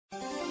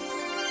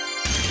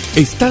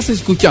Estás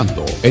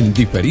escuchando en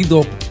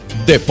diferido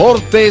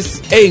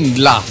Deportes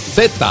en la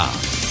Z.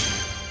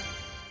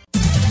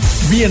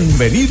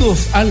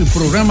 Bienvenidos al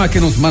programa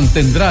que nos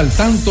mantendrá al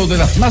tanto de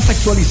las más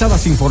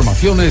actualizadas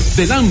informaciones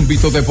del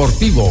ámbito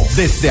deportivo.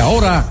 Desde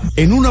ahora,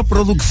 en una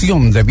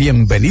producción de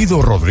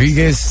Bienvenido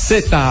Rodríguez,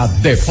 Z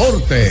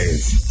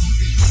Deportes.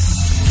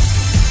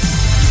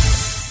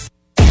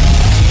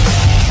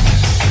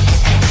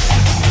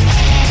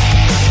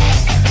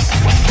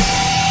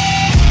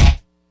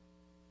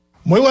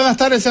 Muy buenas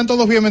tardes, sean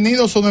todos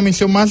bienvenidos a una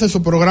emisión más de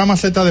su programa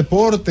Z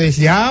Deportes.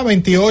 Ya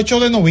 28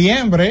 de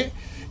noviembre,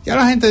 ya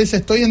la gente dice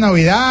estoy en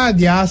Navidad,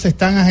 ya se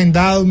están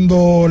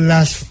agendando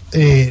las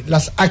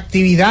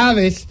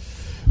actividades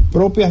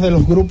propias de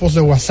los grupos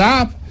de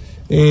WhatsApp,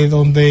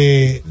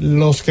 donde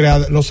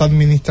los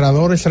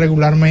administradores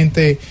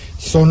regularmente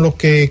son los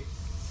que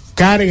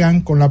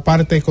cargan con la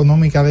parte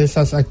económica de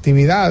esas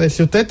actividades.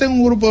 Si usted tiene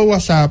un grupo de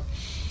WhatsApp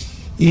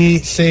y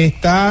se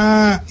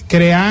está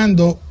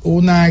creando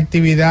una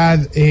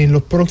actividad en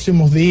los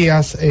próximos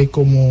días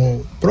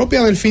como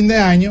propia del fin de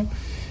año,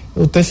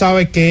 usted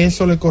sabe que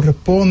eso le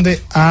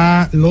corresponde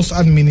a los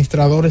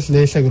administradores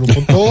de ese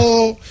grupo.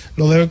 Todo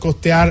lo debe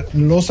costear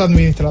los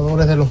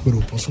administradores de los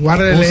grupos.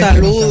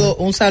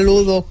 Un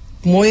saludo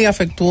muy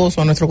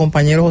afectuoso a nuestro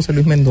compañero José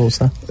Luis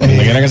Mendoza.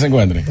 Donde quiera que se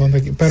encuentre.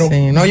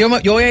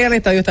 Yo voy a ir al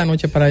estadio esta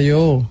noche para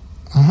yo...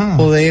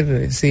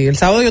 poder, sí, el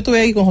sábado yo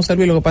estuve ahí con José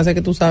Luis, lo que pasa es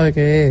que tú sabes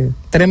que es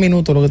 3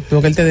 minutos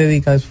lo que él te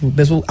dedica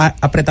de su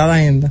apretada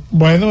agenda.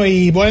 Bueno,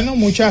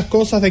 muchas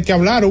cosas de que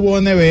hablar.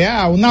 Hubo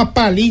NBA, una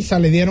paliza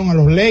le dieron a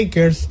los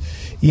Lakers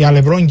y a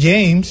LeBron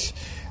James.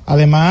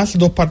 Además,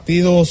 2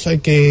 partidos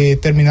que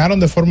terminaron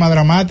de forma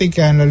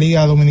dramática en la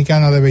Liga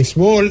Dominicana de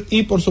Béisbol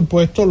y por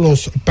supuesto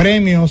los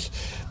premios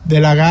de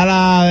la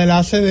gala de la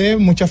ACD.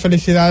 Muchas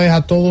felicidades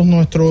a todos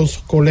nuestros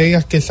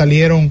colegas que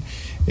salieron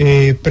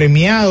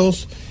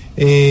premiados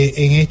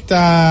en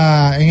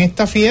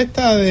esta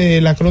fiesta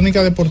de la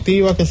crónica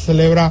deportiva que se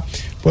celebra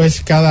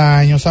pues cada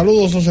año.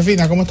 Saludos,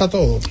 Josefina, ¿cómo está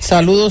todo?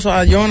 Saludos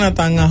a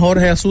Jonathan, a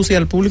Jorge, a Susi,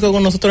 al público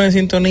con nosotros en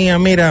sintonía.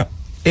 Mira,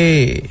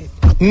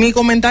 mi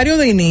comentario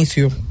de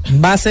inicio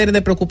va a ser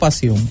de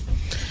preocupación.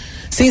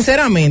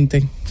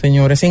 Sinceramente,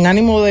 señores, sin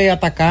ánimo de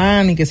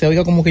atacar ni que se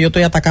oiga como que yo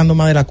estoy atacando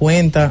más de la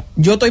cuenta,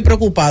 yo estoy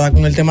preocupada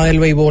con el tema del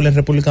béisbol en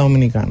República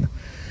Dominicana.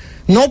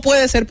 No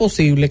puede ser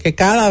posible que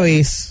cada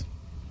vez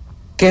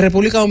que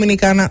República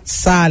Dominicana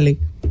sale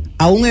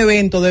a un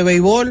evento de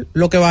béisbol,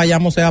 lo que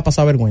vayamos sea a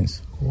pasar vergüenza.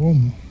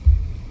 ¿Cómo?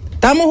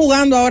 Estamos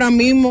jugando ahora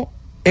mismo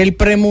el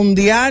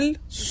premundial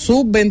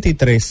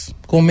sub-23,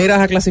 con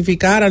miras a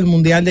clasificar al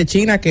mundial de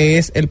China, que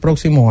es el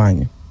próximo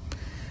año.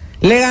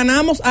 Le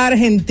ganamos a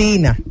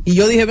Argentina, y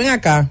yo dije, ven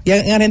acá, y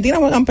en Argentina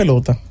juegan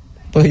pelota.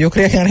 Pues yo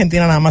creía que en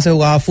Argentina nada más se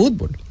jugaba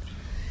fútbol.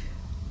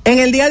 En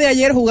el día de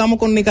ayer jugamos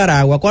con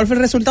Nicaragua. ¿Cuál fue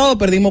el resultado?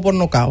 Perdimos por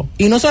nocaut.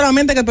 Y no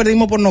solamente que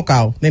perdimos por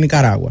nocaut de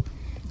Nicaragua.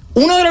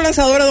 Uno de los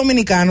lanzadores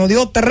dominicanos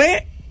dio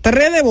 3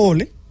 de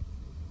vole.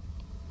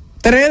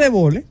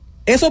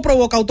 Eso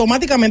provoca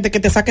automáticamente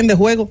que te saquen de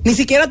juego. Ni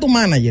siquiera tu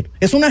manager.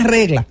 Es una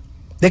regla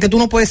de que tú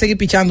no puedes seguir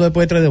pichando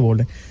después de 3 de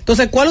vole.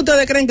 Entonces, ¿cuál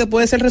ustedes creen que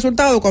puede ser el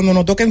resultado cuando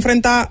nos toque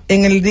enfrentar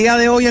en el día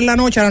de hoy en la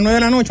noche, a las 9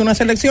 de la noche, una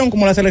selección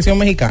como la selección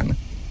mexicana?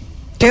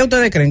 ¿Qué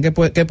ustedes creen que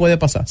puede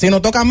pasar? Si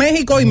nos toca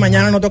México y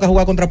mañana nos toca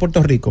jugar contra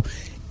Puerto Rico.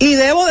 Y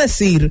debo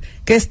decir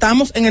que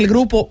estamos en el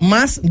grupo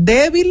más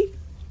débil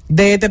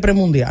de este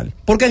premundial,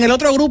 porque en el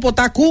otro grupo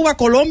está Cuba,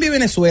 Colombia y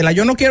Venezuela.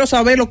 Yo no quiero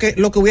saber lo que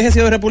hubiese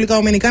sido de República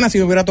Dominicana si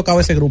me hubiera tocado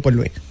ese grupo el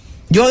Luis.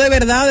 Yo de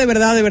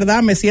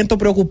verdad me siento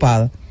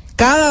preocupada.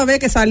 Cada vez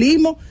que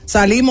salimos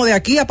de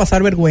aquí a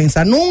pasar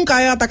vergüenza.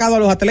 Nunca he atacado a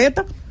los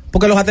atletas,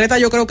 porque los atletas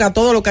yo creo que a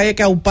todo lo que hay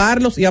que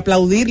auparlos y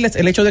aplaudirles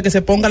el hecho de que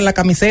se pongan la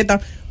camiseta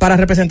para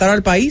representar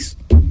al país.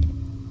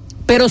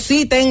 Pero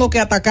sí tengo que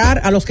atacar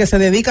a los que se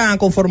dedican a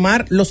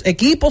conformar los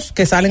equipos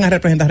que salen a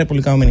representar a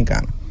República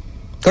Dominicana.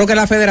 Creo que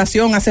la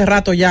federación hace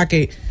rato ya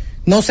que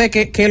no sé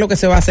qué es lo que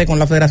se va a hacer con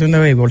la Federación de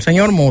Béisbol.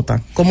 Señor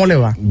Mota, ¿cómo le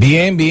va?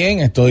 Bien,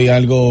 estoy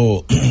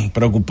algo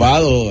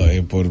preocupado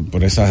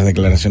por esas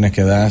declaraciones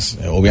que das,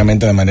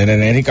 obviamente de manera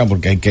enérgica,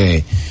 porque hay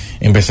que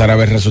empezar a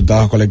ver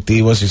resultados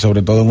colectivos y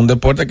sobre todo en un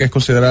deporte que es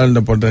considerado el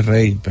deporte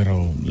rey,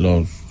 pero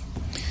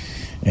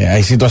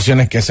hay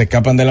situaciones que se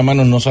escapan de la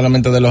mano no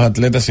solamente de los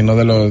atletas, sino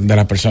de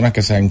las personas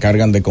que se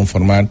encargan de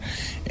conformar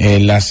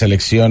las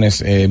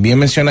selecciones. Bien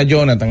menciona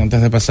Jonathan,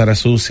 antes de pasar a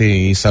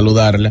Susi y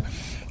saludarla,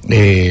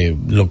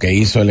 lo que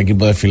hizo el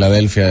equipo de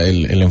Filadelfia,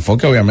 el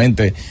enfoque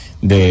obviamente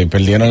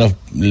perdieron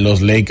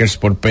los Lakers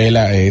por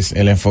pela, es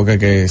el enfoque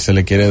que se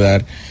le quiere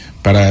dar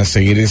para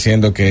seguir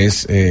diciendo que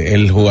es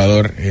el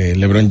jugador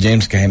LeBron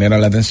James que genera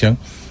la atención.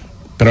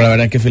 Pero la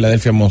verdad es que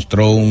Filadelfia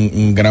mostró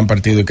un gran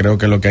partido y creo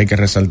que lo que hay que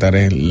resaltar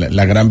es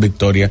la gran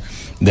victoria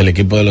del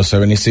equipo de los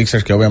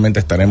 76ers, que obviamente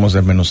estaremos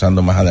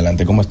desmenuzando más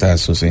adelante. ¿Cómo estás,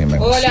 Susi?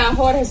 Hola,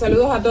 Jorge,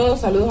 saludos a todos,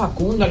 saludos a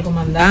Cundo, al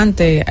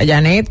comandante, a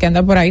Janet, que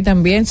anda por ahí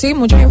también. Sí,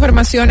 muchas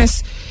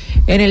informaciones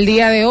en el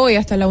día de hoy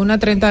hasta la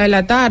 1:30 de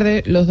la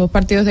tarde, los 2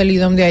 partidos del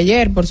IDOM de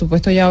ayer, por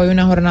supuesto ya hoy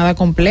una jornada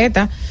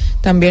completa,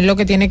 también lo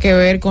que tiene que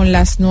ver con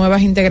las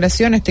nuevas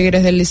integraciones.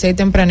 Tigres del Licey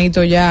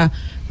tempranito ya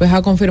pues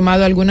ha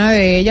confirmado alguna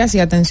de ellas, y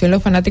atención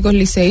los fanáticos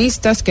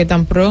liceístas que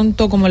tan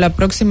pronto como la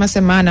próxima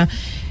semana,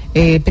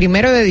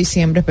 1 de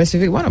diciembre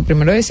específico, bueno,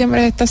 1 de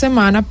diciembre es esta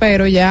semana,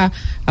 pero ya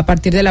a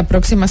partir de la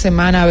próxima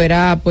semana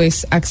verá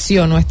pues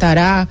acción, o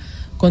estará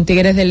con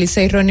Tigres del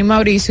Licey Ronnie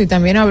Mauricio, y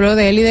también habló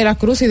de Eli de la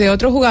Cruz y de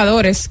otros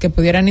jugadores que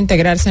pudieran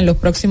integrarse en los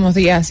próximos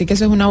días, así que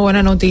eso es una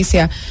buena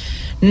noticia,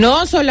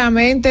 no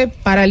solamente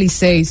para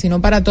Licey,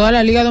 sino para toda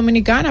la Liga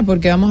Dominicana,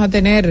 porque vamos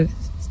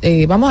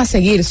a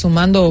seguir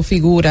sumando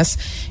figuras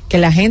que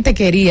la gente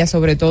quería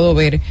sobre todo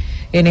ver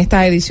en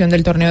esta edición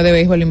del torneo de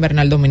béisbol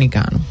invernal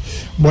dominicano.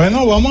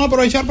 Bueno, vamos a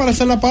aprovechar para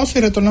hacer la pausa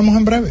y retornamos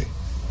en breve.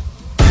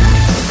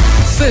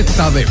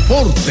 Z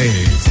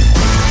Deportes.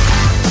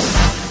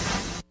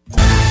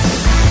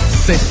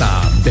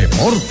 Z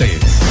Deportes.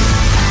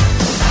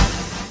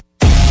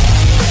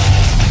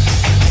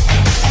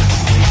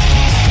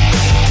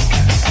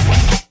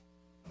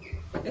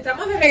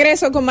 Estamos de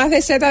regreso con más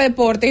de Z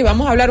Deportes y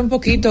vamos a hablar un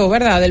poquito,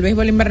 ¿verdad?, del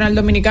béisbol invernal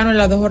dominicano en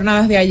las 2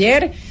 jornadas de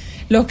ayer.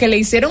 Los que le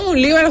hicieron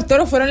un lío a los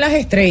toros fueron las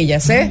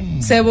estrellas, ¿eh?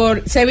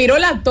 Se viró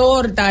la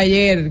torta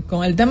ayer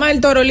con el tema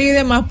del Toro Lee y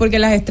demás, porque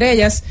las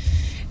estrellas,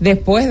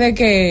 después de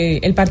que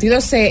el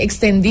partido se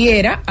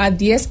extendiera a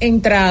 10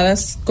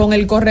 entradas con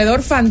el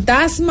corredor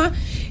fantasma,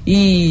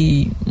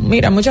 y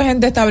mira, mucha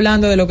gente está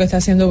hablando de lo que está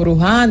haciendo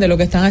Bruján, de lo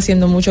que están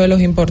haciendo muchos de los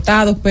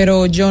importados,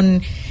 pero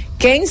John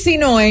Kensi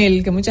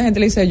Noel, que mucha gente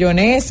le dice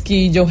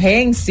Joneski,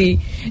 Johensi,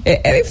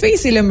 es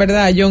difícil en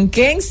verdad. John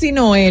Kensi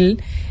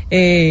Noel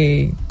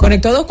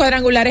conectó 2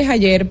 cuadrangulares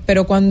ayer,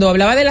 pero cuando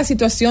hablaba de la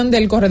situación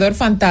del corredor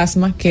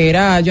fantasma, que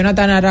era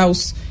Jonathan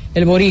Arauz,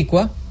 el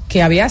boricua,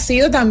 que había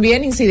sido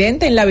también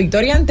incidente en la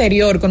victoria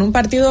anterior, con un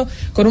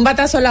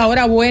batazo a la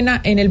hora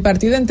buena en el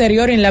partido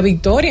anterior y en la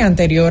victoria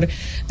anterior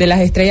de las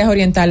Estrellas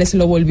Orientales,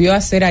 lo volvió a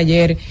hacer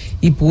ayer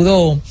y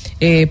pudo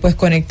pues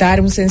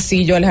conectar un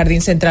sencillo al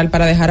jardín central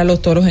para dejar a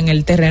los toros en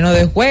el terreno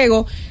de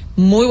juego.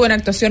 Muy buena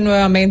actuación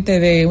nuevamente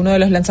de uno de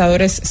los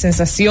lanzadores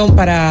sensación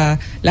para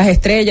las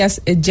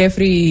Estrellas,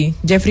 Jeffrey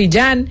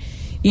Jan,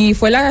 y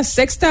fue la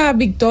 6ª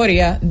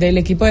victoria del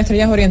equipo de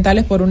Estrellas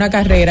Orientales por una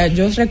carrera.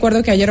 Yo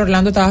recuerdo que ayer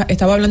Orlando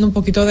estaba hablando un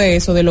poquito de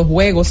eso, de los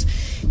juegos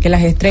que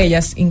las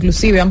Estrellas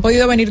inclusive han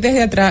podido venir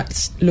desde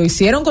atrás. Lo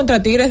hicieron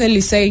contra Tigres del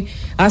Licey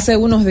hace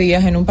unos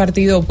días en un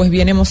partido pues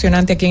bien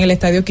emocionante aquí en el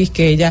Estadio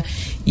Quisqueya,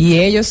 y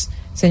ellos,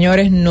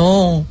 señores,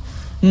 no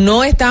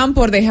están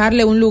por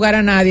dejarle un lugar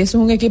a nadie. Eso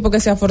es un equipo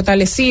que se ha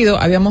fortalecido.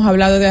 Habíamos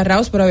hablado de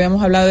Arrauz, pero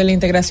habíamos hablado de la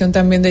integración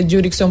también de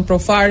Jurickson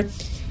Profar.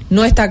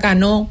 No está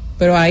Cano,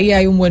 pero ahí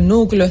hay un buen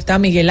núcleo. Está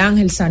Miguel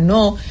Ángel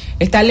Sanó,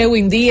 está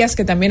Lewin Díaz,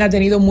 que también ha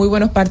tenido muy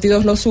buenos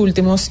partidos los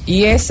últimos,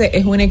 y ese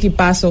es un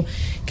equipazo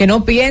que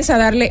no piensa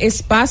darle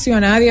espacio a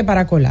nadie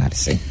para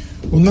colarse.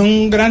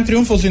 Un gran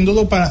triunfo sin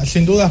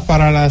dudas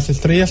para las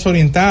Estrellas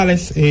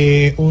Orientales,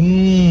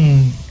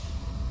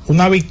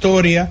 una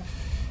victoria,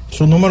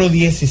 su número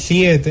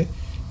 17,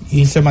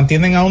 y se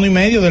mantienen a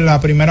 1.5 de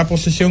la primera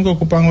posición que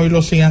ocupan hoy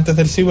los Gigantes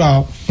del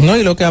Cibao. No,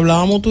 y lo que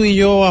hablábamos tú y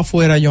yo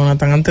afuera,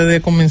 Jonathan, antes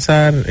de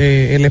comenzar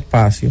el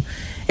espacio,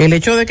 el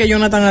hecho de que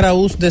Jonathan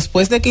Araúz,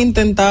 después de que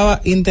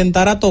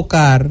intentara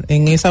tocar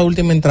en esa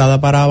última entrada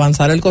para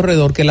avanzar el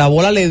corredor, que la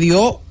bola le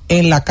dio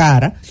en la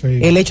cara, sí.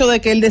 El hecho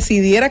de que él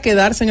decidiera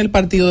quedarse en el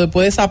partido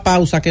después de esa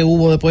pausa que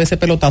hubo, después de ese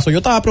pelotazo, yo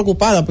estaba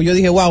preocupada, pues yo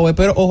dije, wow,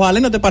 pero ojalá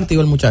no te partió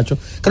el muchacho.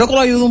 Creo que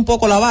lo ayudó un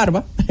poco la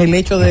barba, el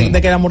hecho de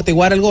que le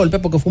amortiguara el golpe,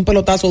 porque fue un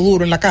pelotazo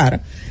duro en la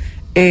cara,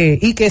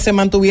 y que se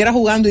mantuviera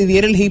jugando y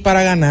diera el hit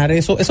para ganar.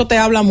 Eso te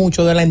habla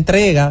mucho de la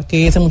entrega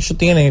que ese muchacho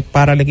tiene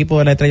para el equipo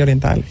de la Estrella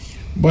Oriental.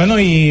 Bueno,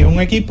 y un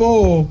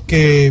equipo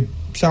que,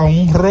 o sea,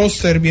 un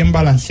roster bien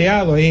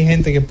balanceado, hay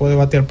gente que puede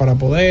batear para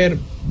poder.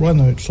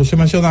 Bueno, eso se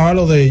mencionaba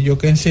lo de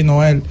Jokensi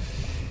Noel,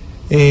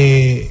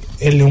 él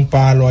de un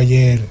palo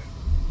ayer.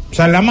 O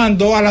sea, la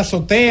mandó a la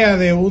azotea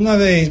de una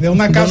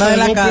casa de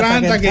 2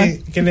 plantas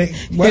que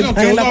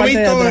uno ha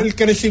visto el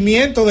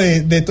crecimiento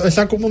de toda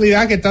esa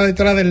comunidad que está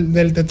detrás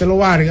del Tetelo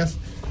Vargas.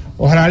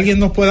 Ojalá alguien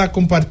nos pueda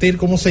compartir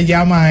cómo se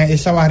llama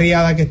esa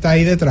barriada que está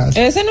ahí detrás.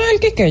 ¿Ese no es el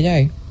Quisqueya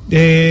ahí?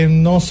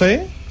 No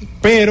sé,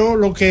 pero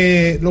lo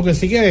que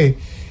sí que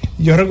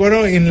yo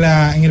recuerdo en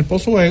el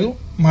postjuego,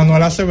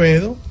 Manuel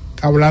Acevedo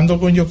hablando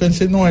con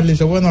Jokensi Noel,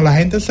 dice, bueno, la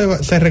gente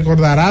se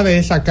recordará de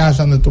esa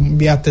casa donde tú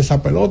enviaste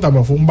esa pelota,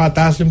 pues fue un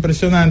batazo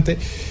impresionante.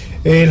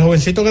 El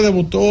jovencito que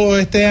debutó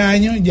este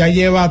año ya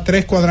lleva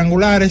 3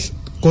 cuadrangulares,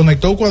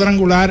 conectó un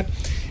cuadrangular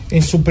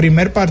en su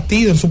primer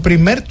partido, en su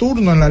primer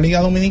turno en la Liga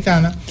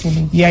Dominicana,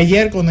 y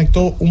ayer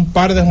conectó un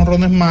par de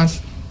jonrones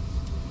más,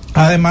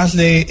 además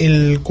de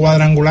el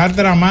cuadrangular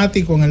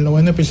dramático en el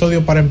 9º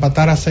episodio para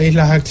empatar a 6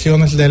 las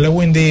acciones de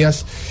Lewin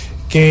Díaz,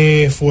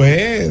 que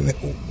fue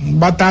un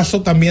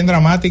batazo también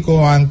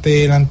dramático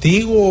ante el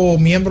antiguo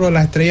miembro de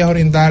las Estrellas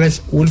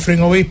Orientales, Wilfrin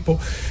Obispo.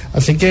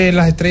 Así que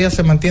las Estrellas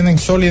se mantienen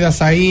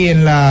sólidas ahí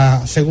en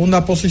la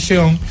segunda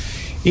posición,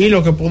 y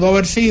lo que pudo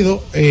haber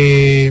sido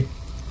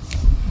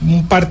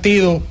un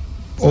partido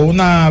o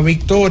una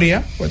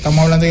victoria, pues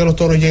estamos hablando de que los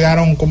Toros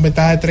llegaron con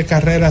ventaja de 3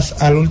 carreras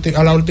a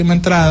la última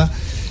entrada.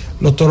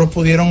 Los Toros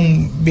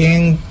pudieron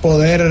bien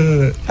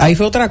poder... Ahí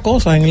fue otra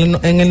cosa, en el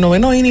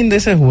 9º inning de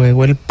ese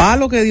juego, el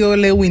palo que dio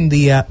Lewin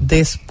Díaz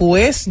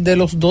después de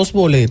los 2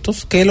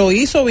 boletos, que lo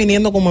hizo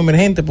viniendo como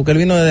emergente, porque él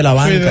vino desde la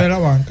banca. Sí, desde la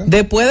banca.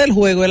 Después del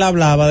juego él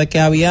hablaba de que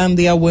habían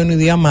días buenos y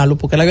días malos,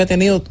 porque él había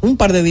tenido un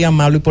par de días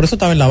malos y por eso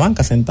estaba en la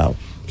banca sentado.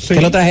 Sí.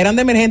 Que lo trajeran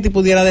de emergente y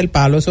pudiera del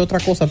palo, eso es otra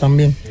cosa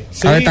también.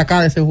 Sí. A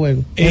destacar de ese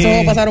juego. Eso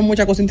pasaron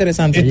muchas cosas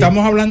interesantes.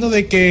 Estamos hablando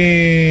de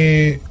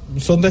que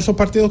son de esos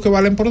partidos que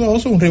valen por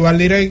 2, un rival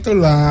directo.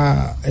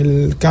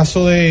 El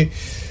caso de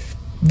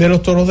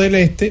los Toros del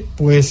Este,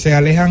 pues se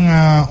alejan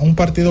a un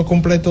partido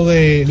completo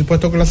del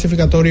puesto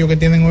clasificatorio que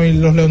tienen hoy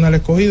los Leones del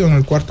Escogido en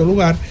el 4º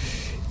lugar.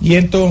 Y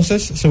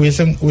entonces se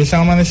hubiesen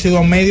amanecido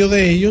a medio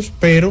de ellos,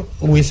 pero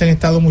hubiesen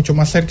estado mucho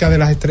más cerca de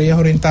las Estrellas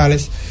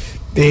Orientales.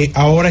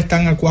 Ahora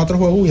están a 4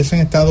 juegos, hubiesen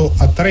estado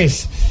a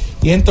 3.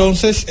 Y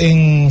entonces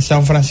en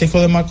San Francisco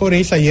de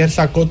Macorís ayer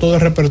sacó todo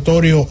el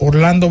repertorio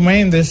Orlando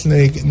Méndez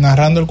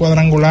narrando el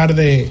cuadrangular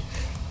de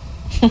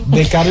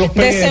Carlos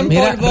Peguero.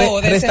 Mira,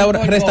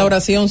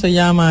 Restauración se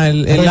llama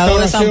el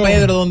lado de San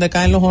Pedro donde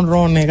caen los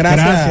honrones.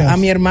 Gracias a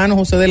mi hermano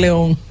José de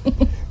León.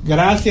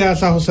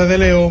 Gracias a José de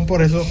León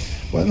por eso.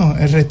 Bueno,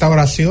 en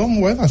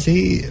Restauración, bueno,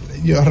 así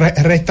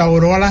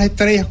restauró a las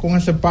Estrellas con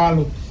ese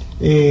palo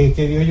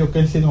que dio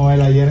Yokelsi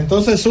Noel ayer.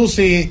 Entonces,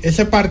 Susi,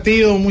 ese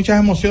partido, muchas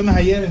emociones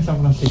ayer en San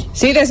Francisco.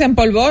 Sí,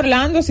 desempolvó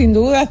Orlando, sin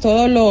duda,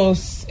 todos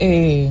los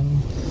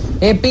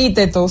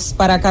epítetos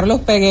para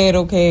Carlos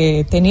Peguero,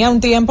 que tenía un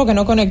tiempo que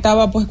no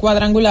conectaba pues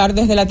cuadrangular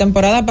desde la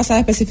temporada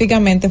pasada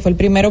específicamente, fue el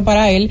primero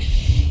para él.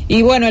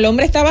 Y bueno, el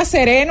hombre estaba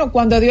sereno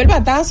cuando dio el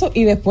batazo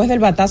y después del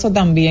batazo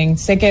también.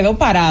 Se quedó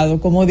parado,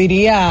 como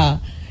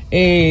diría...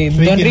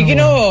 Don Ricky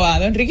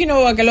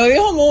Novoa, que lo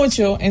dijo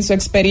mucho en su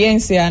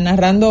experiencia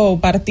narrando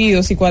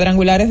partidos y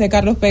cuadrangulares de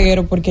Carlos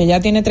Peguero, porque ya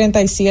tiene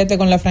 37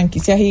 con la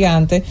franquicia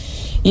Gigante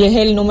y es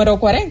el número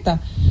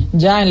 40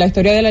 ya en la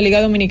historia de la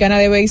Liga Dominicana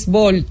de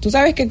Béisbol. Tú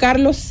sabes que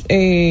Carlos,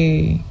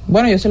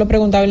 bueno, yo se lo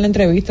preguntaba en la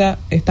entrevista,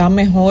 está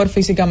mejor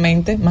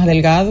físicamente, más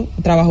delgado,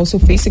 trabajó su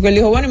físico. Él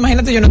dijo, bueno,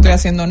 imagínate, yo no estoy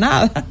haciendo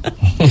nada.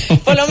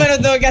 Por lo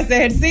menos tengo que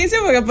hacer ejercicio,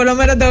 porque por lo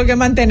menos tengo que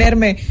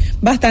mantenerme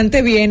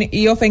bastante bien.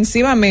 Y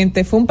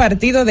ofensivamente fue un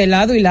partido de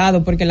lado y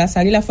lado, porque las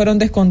Águilas fueron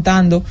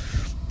descontando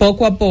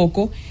poco a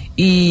poco.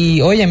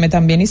 Y óyeme,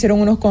 también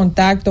hicieron unos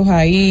contactos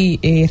ahí.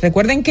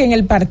 Recuerden que en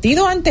el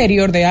partido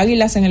anterior de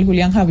Águilas en el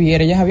Julián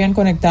Javier, ellas habían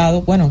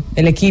conectado, bueno,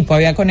 el equipo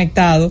había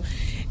conectado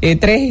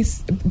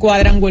 3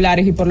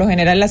 cuadrangulares, y por lo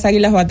general las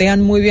Águilas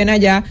batean muy bien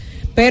allá,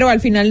 pero al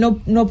final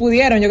no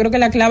pudieron. Yo creo que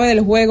la clave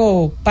del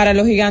juego para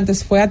los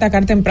Gigantes fue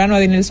atacar temprano a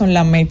Dinelson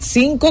Lamet.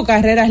 5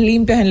 carreras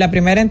limpias en la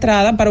primera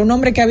entrada para un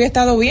hombre que había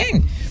estado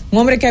bien,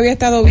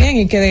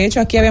 y que de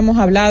hecho aquí habíamos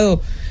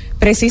hablado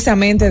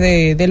precisamente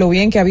de lo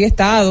bien que había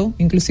estado.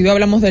 Inclusive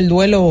hablamos del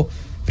duelo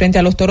frente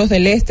a los Toros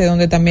del Este,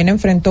 donde también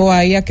enfrentó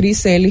ahí a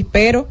Chris Ellis,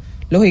 pero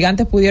los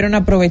Gigantes pudieron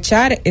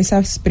aprovechar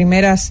esas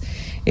primeras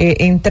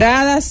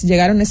entradas,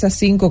 llegaron esas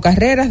 5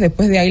 carreras,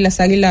 después de ahí las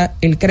Águilas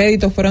el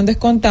crédito fueron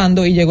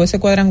descontando y llegó ese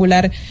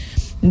cuadrangular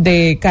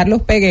de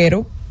Carlos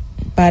Peguero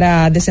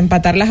para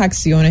desempatar las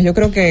acciones. Yo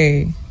creo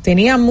que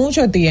tenía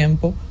mucho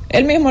tiempo.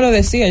 Él mismo lo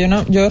decía,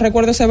 yo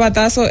recuerdo ese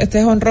batazo,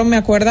 este jonrón me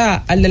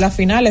acuerda al de las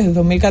finales de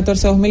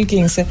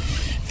 2014-2015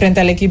 frente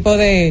al equipo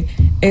de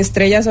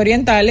Estrellas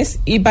Orientales,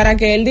 y para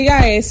que él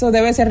diga eso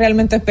debe ser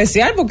realmente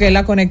especial, porque él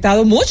ha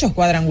conectado muchos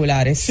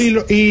cuadrangulares. Sí,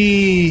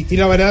 y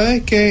la verdad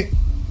es que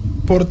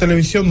por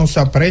televisión no se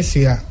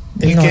aprecia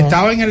el que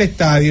estaba en el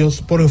estadio,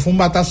 porque fue un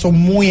batazo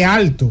muy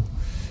alto.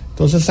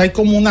 Entonces hay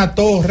como una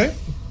torre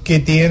que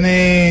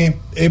tiene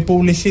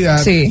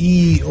publicidad, sí.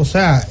 Y o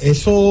sea,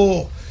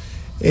 eso...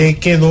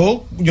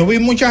 quedó, yo vi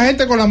mucha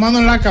gente con la mano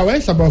en la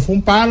cabeza, porque fue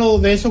un palo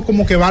de esos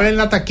como que vale en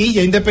la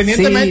taquilla,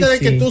 independientemente de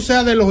que tú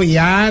seas de los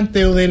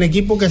Gigantes o del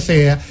equipo que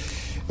sea.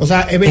 O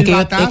sea, es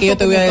que yo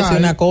te voy a decir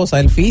una cosa,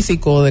 el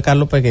físico de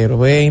Carlos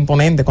Peguero es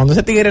imponente. Cuando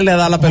ese tigre le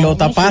da la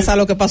pelota, pasa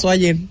lo que pasó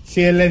ayer.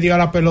 Si él le dio a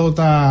la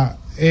pelota,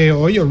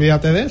 oye,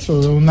 olvídate de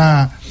eso.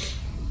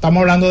 Estamos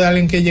hablando de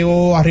alguien que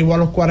llegó, arribó a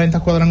los 40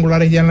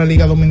 cuadrangulares ya en la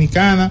Liga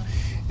Dominicana.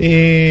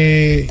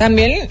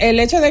 También el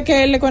hecho de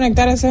que él le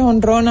conectara ese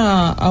jonrón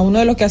a uno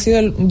de los que ha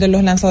sido de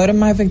los lanzadores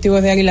más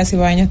efectivos de Águilas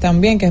Ibaeñas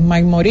también, que es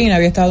Mike Morín,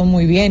 había estado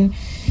muy bien.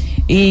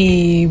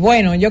 Y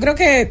bueno, yo creo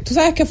que tú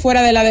sabes que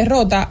fuera de la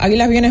derrota,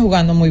 Águilas viene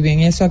jugando muy bien,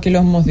 y eso aquí lo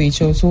hemos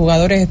dicho, sus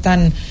jugadores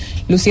están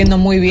luciendo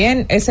muy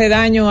bien. Ese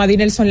daño a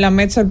Dinelson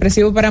Lamet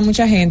sorpresivo para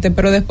mucha gente,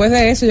 pero después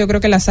de eso yo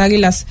creo que las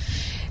Águilas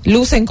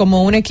lucen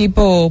como un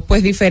equipo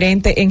pues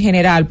diferente en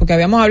general, porque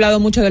habíamos hablado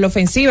mucho de la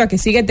ofensiva que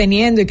sigue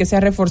teniendo y que se ha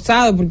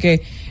reforzado,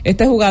 porque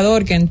este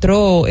jugador que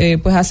entró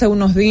pues hace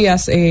unos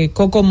días,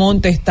 Coco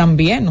Montes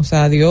también, o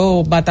sea,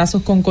 dio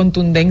batazos con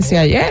contundencia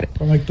ayer.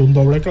 Conectó un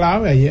doble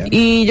clave ayer.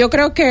 Y yo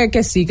creo que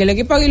sí, que el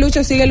equipo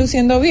aguilucho sigue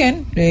luciendo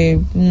bien,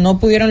 no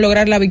pudieron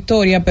lograr la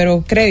victoria,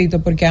 pero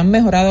crédito porque han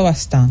mejorado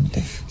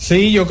bastante.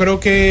 Sí, yo creo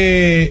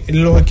que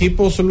los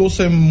equipos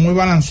lucen muy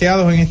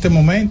balanceados en este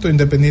momento,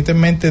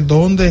 independientemente de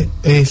dónde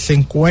se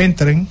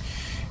encuentren,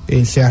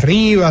 si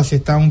arriba, si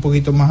están un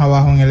poquito más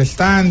abajo en el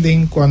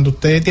standing. Cuando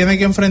usted tiene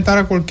que enfrentar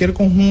a cualquier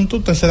conjunto,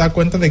 usted se da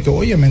cuenta de que,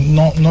 óyeme,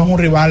 no es un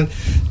rival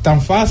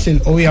tan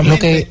fácil,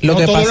 obviamente. Lo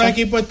que todos pasa... los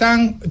equipos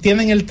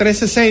tienen el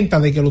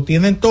 360 de que lo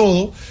tienen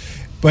todo,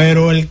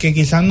 pero el que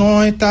quizás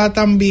no está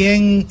tan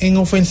bien en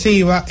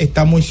ofensiva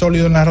está muy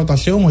sólido en la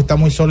rotación, o está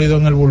muy sólido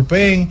en el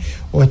bullpen,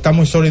 o está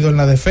muy sólido en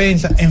la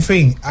defensa. En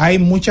fin, hay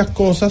muchas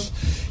cosas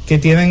que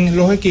tienen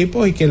los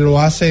equipos y que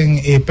lo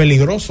hacen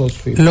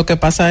peligrosos. Lo que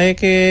pasa es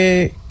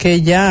que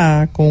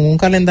ya con un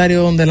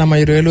calendario donde la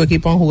mayoría de los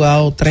equipos han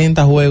jugado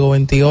 30 juegos,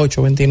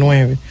 28,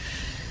 29,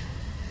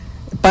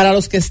 para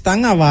los que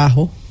están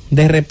abajo,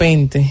 de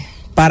repente,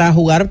 para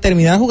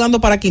terminar jugando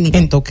para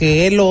 500,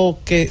 que es lo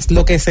que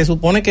se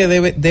supone que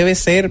debe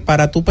ser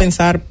para tú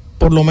pensar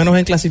por lo menos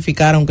en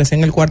clasificar, aunque sea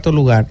en el cuarto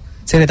lugar,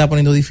 se le está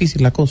poniendo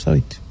difícil la cosa,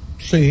 ¿viste?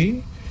 Sí,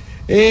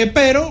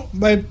 pero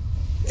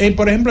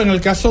por ejemplo, en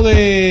el caso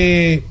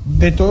de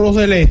Toros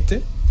del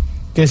Este,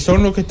 que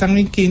son los que están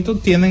en quinto,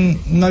 tienen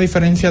una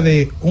diferencia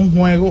de un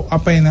juego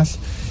apenas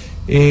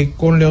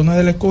con Leones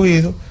del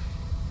Escogido.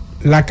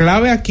 La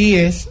clave aquí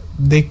es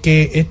de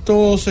que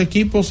estos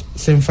equipos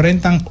se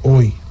enfrentan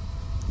hoy.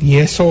 Y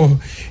eso,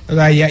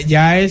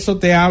 ya eso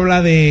te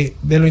habla de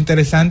lo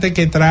interesante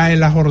que trae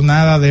la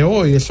jornada de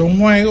hoy. Es un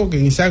juego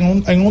que quizá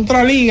en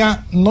otra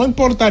liga no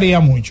importaría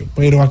mucho,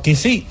 pero aquí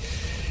sí.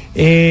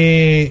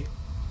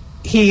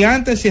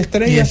 Gigantes y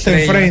estrellas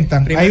se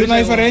enfrentan. Hay una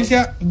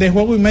diferencia de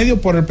juego y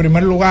medio por el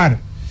primer lugar.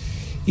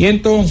 Y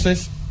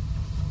entonces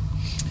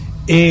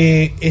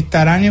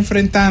estarán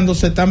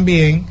enfrentándose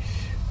también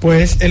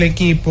pues el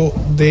equipo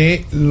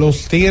de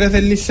los Tigres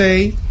del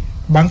Licey.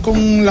 Van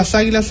con las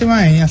Águilas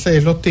Cibaeñas,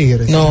 los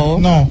Tigres. No,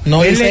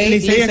 Licey y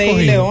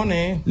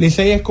Leones.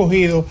 Licey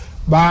Escogido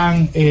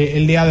van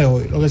el día de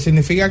hoy, lo que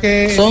significa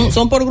que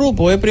son por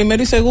grupo,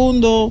 primero y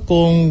segundo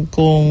con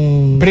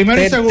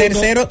primero y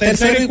segundo,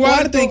 tercero y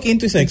cuarto y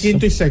quinto y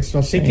sexto.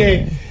 Así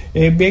que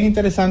bien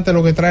interesante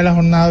lo que trae la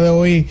jornada de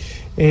hoy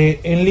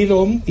en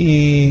Lidón.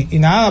 Y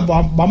nada,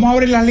 vamos a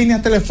abrir las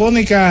líneas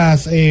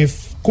telefónicas,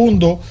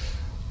 Cundo,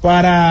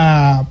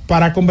 para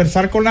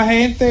conversar con la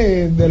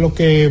gente de lo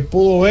que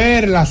pudo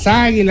ver. Las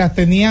Águilas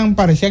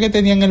parecía que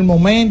tenían el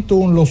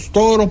momentum, los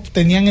Toros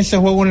tenían ese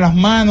juego en las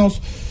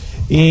manos,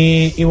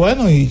 y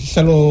bueno, y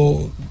se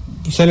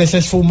les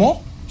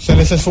esfumó.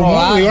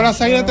 Digo,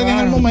 las Águilas tenían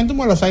el momentum,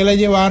 pero las Águilas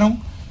llevaron,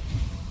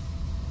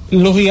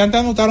 los Gigantes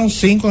anotaron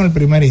 5 en el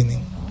primer inning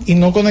y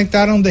no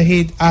conectaron de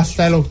hit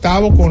hasta el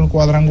octavo con el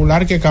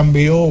cuadrangular que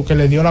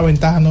le dio la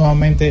ventaja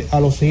nuevamente a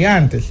los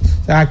Gigantes.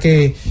 O sea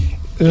que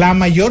la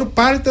mayor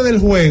parte del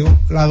juego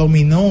la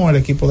dominó el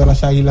equipo de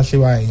las Águilas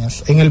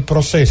Cibaeñas en el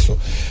proceso.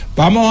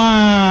 Vamos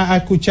a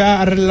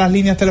escuchar las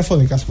líneas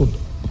telefónicas juntos.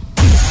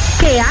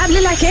 Que hable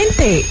la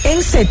gente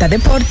en Z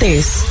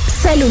Deportes.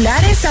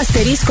 Celulares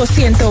asterisco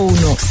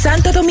 101,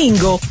 Santo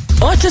Domingo,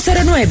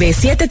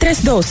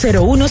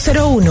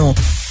 809-732-0101.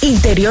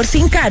 Interior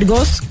sin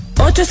cargos,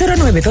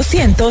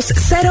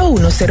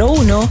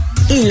 809-200-0101.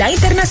 Y la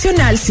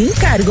internacional sin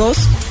cargos,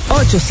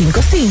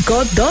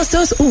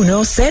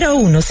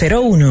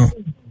 855-221-0101.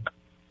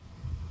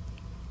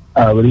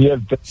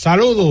 Gabriel.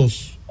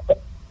 Saludos.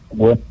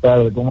 Buenas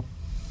tardes. ¿Cómo?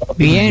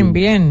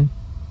 Bien.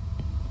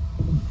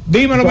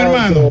 Dímelo, mi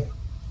hermano.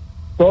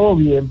 Todo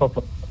bien,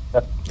 papá.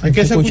 Hay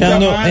que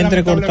escuchando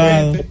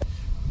entrecortado.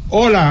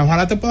 Hola,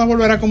 ojalá te puedas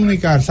volver a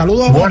comunicar.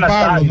 Saludos a Juan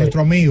Pablo,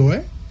 nuestro amigo,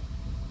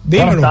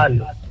 Dímelo.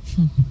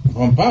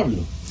 Juan Pablo.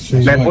 Sí,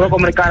 me puedo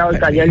comunicar hoy,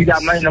 que ayer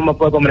llamé y no me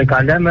puedo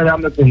comunicar. Déjame dar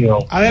mi opinión.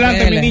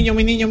 Adelante, mi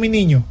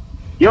niño.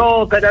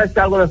 Yo quería decir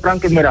algo de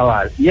Frankie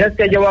Mirabal. Y es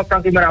que yo veo a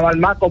Frankie Mirabal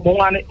más como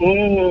un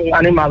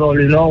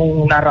animador y no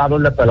un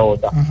narrador de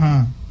pelota.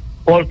 Ajá.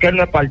 Porque él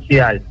no es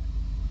parcial.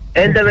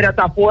 Él debería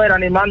estar afuera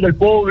animando el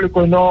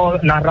público y no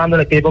narrando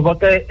el equipo,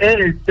 porque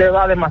él se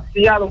va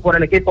demasiado por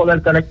el equipo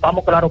del que le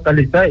estamos claro que es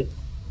Licey.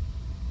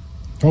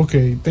 Ok,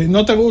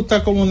 ¿no te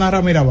gusta cómo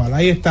narra Mirabal?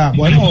 Ahí está.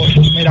 Bueno,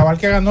 Mirabal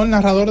que ganó el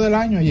narrador del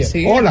año ayer.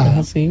 Sí,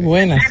 hola. Sí,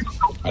 buenas.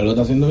 ¿Algo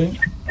está haciendo bien?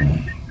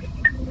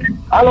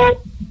 Aló.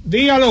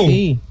 Dígalo.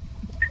 Sí.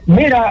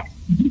 Mira,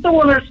 yo te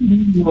voy a decir,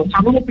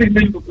 saludos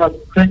primero para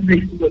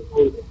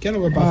 ¿Qué es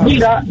lo que pasa?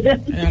 Mira,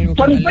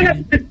 cuando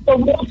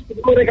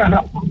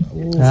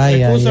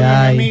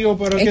Escúchame, mi amigo,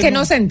 pero es que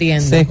no se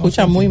entiende. Se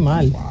escucha muy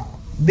mal. Wow.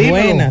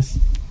 Buenas.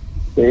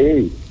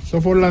 Sí.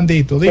 Eso fue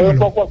Orlandito, Estoy dímelo. un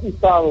poco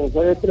asustado,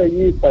 soy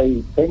estrellista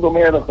y tengo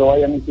miedo que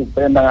vayan y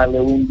suspendan a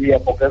León un día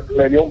porque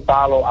le dio un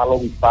palo al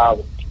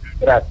obispado.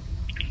 Gracias.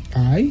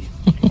 Ay.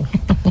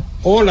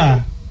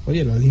 Hola.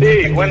 Oye, la línea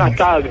Sí, buenas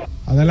tardes.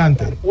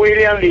 Adelante.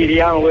 William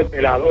Liriano de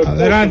este lado.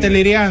 Adelante,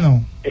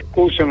 Liriano.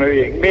 Escúcheme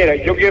bien. Mira,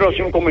 yo quiero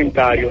hacer un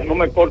comentario. No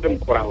me corten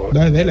por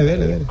ahora.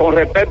 Dele. Con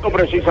respecto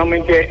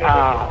precisamente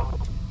a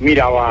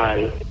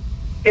Mirabal.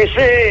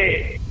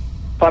 Ese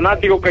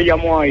fanático que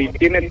llamó ahí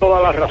tiene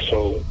toda la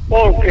razón.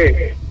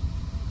 Porque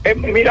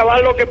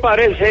Mirabal lo que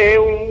parece es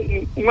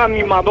un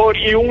animador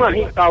y un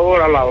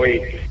agitador a la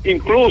vez.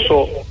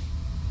 Incluso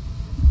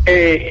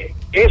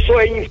eso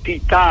es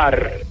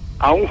incitar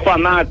a un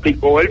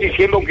fanático, él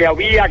diciendo que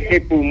había que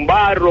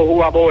tumbar los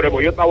jugadores,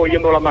 porque yo estaba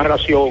oyendo la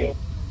narración,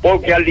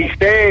 porque al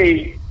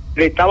Licey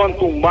le estaban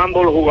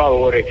tumbando los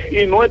jugadores,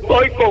 y no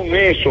estoy con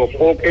eso,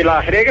 porque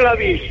la regla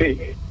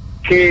dice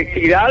que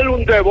tirarle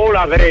un de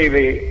bola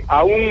adrede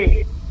a un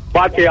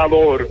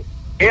bateador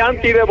es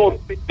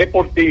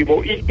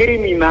antideportivo y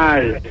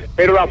criminal,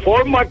 pero la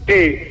forma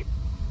que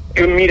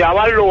el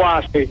Mirabal lo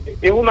hace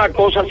es una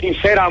cosa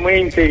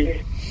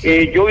sinceramente,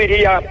 yo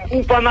diría,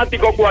 un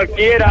fanático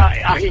cualquiera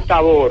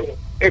agitador.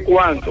 ¿Es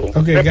cuánto?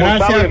 Okay,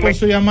 gracias por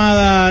su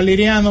llamada,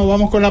 Liriano.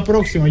 Vamos con la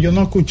próxima. Yo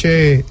no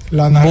escuché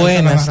la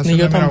narración. Buenas, ni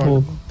yo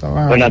tampoco.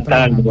 Buenas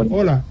tardes.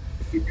 Hola.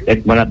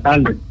 Buenas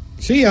tardes.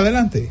 Sí,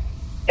 adelante.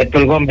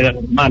 Héctor Gómez de la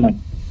hermana.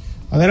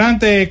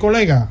 Adelante,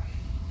 colega.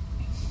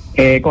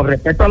 Con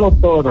respecto a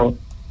los Toros,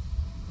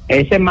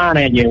 ese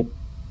manager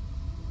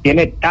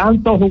tiene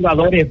tantos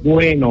jugadores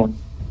buenos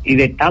y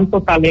de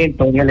tanto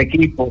talento en el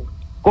equipo,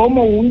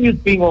 como un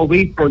último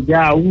obispo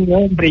ya, un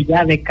hombre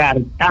ya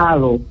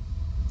descartado,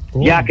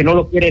 ya que no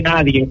lo quiere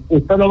nadie,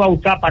 usted lo va a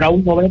usar para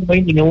un noveno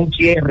inning en un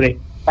cierre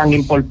tan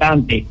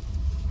importante.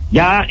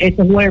 Ya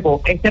ese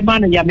juego, ese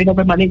manager a mí no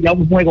me maneja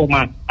un juego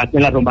más aquí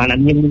en la Romana,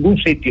 ni en ningún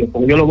sitio,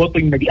 porque yo lo voto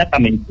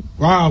inmediatamente.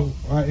 Wow,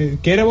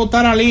 quiere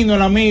votar a Lino,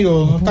 el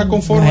amigo, no está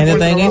conforme con el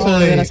trabajo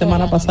de la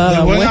semana pasada.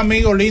 Del buen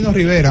amigo Lino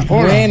Rivera.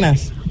 Hola.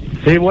 Buenas.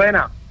 Sí,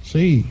 buenas.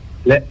 Sí.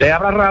 Le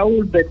habla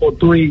Raúl de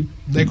Cotuí.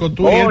 De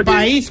Cotuí, el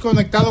país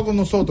conectado con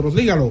nosotros,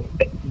 dígalo.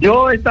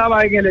 Yo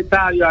estaba en el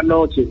estadio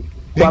anoche.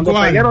 Cuando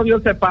Peguero dio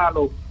ese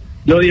palo,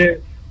 yo dije,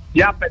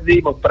 ya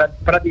perdimos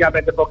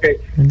prácticamente, porque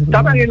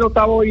estaban en el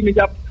octavo inning,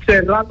 ya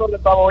cerrando el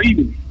octavo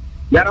inning.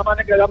 Ya nada más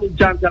le quedaba un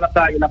chance a la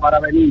Águilas para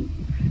venir.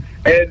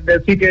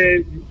 Decir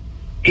que,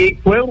 y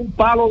fue un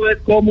palo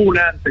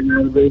descomunal,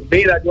 señor.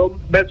 Mira, yo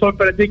me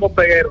sorprendí con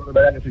Peguero, de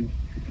verdad que sí.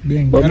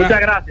 Bien, pues muchas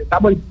gracias,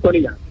 estamos en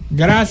sintonía.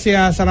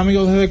 Gracias al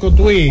amigo desde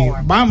Cotuí.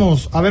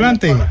 Vamos,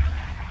 adelante.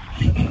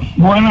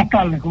 Buenas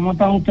tardes, ¿cómo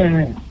están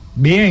ustedes?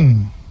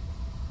 Bien.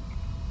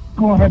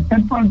 Con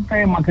respecto al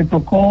tema que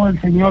tocó el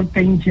señor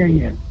Tenchi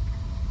ayer,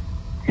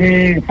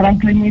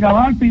 Franklin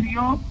Mirabal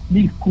pidió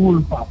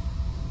disculpas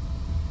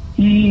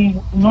y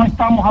no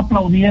estamos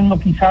aplaudiendo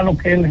quizá lo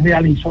que él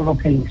realizó, lo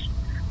que hizo,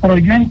 pero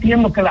yo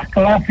entiendo que las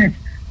clases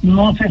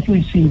no se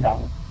suicidan,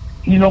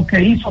 y lo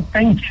que hizo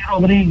Tenchi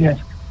Rodríguez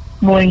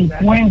lo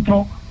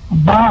encuentro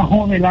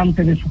bajo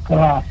delante de su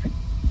clase.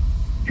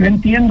 Yo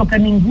entiendo que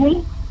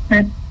ningún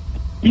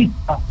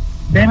petista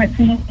debe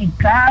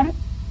sindicar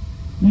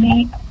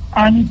ni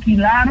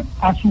aniquilar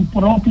a su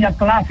propia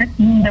clase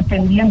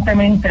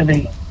independientemente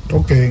de.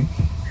 Okay.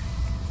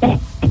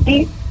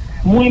 Y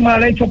muy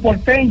mal hecho por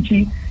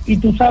Tenchi, y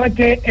tú sabes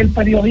que el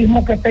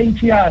periodismo que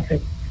Tenchi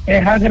hace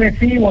es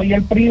agresivo y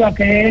él priva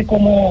que es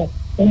como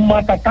un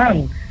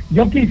matatán.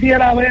 Yo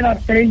quisiera ver a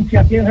Tenchi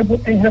aquí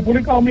en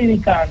República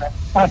Dominicana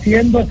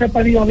haciendo ese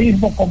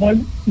periodismo como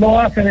él lo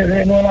hace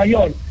desde Nueva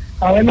York,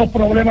 a ver los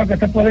problemas que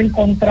se puede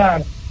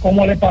encontrar,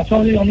 como le pasó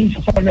a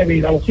Dionisio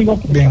Sobrevida. Lo sigo.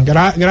 Bien,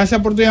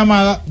 gracias por tu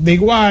llamada. De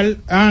igual,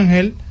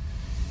 Ángel,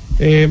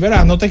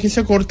 verá, no te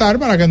quise cortar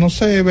para que no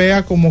se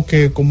vea como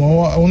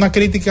una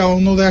crítica a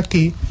uno de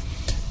aquí,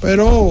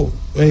 pero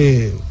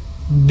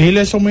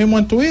dile eso mismo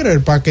en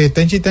Twitter para que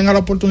Tenchi tenga la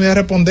oportunidad de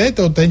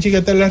responderte, o Tenchi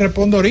que te le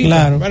responda ahorita.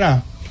 Claro.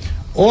 Verá.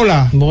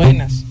 Hola.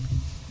 Buenas.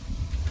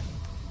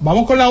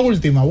 Vamos con la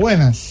última.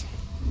 Buenas.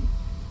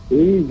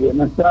 Sí,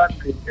 buenas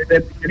tardes.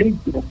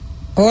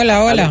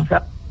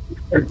 Hola.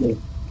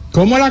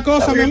 ¿Cómo es la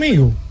cosa, mi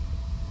amigo?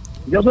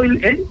 Yo soy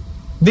él.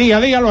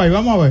 Dígalo ahí,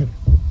 vamos a ver.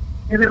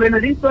 El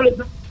Benedicto.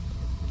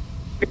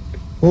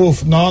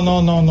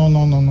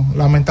 No.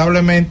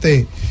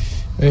 Lamentablemente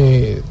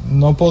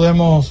no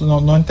podemos,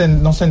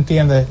 no se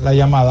entiende la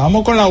llamada.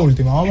 Vamos con la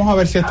última, vamos a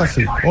ver si está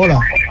así. Hola.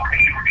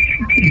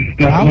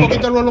 Baja un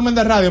poquito el volumen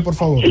de radio, por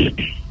favor.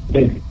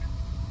 Sí.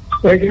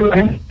 Es que la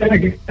gente tiene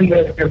que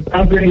entender que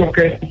están viendo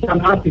que es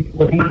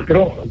fanático, es un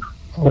micrófono.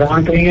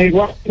 Franklin es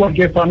igual que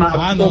cualquier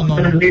fanático.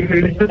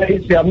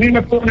 Si a mí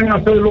me ponen a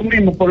hacer lo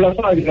mismo por las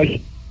Águilas.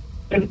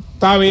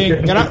 Está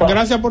bien,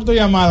 gracias por tu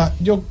llamada.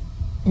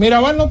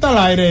 Mirabal no está al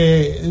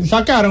aire,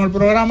 sacaron el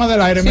programa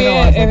del aire. Sí,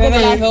 Mirabal, es de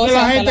las 12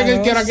 la hasta gente las que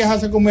 12. quiera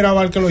quejarse con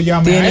Mirabal que lo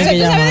llame. ¿Tú sabes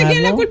de quién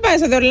es la culpa de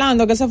eso? De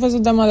Orlando, que ese fue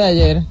su tema de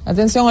ayer.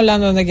 Atención,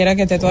 Orlando, donde quiera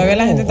que esté. Todavía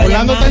la gente está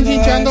Orlando está llamando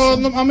hinchando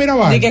a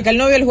Mirabal. Y que él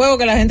no vio el juego,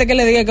 que la gente que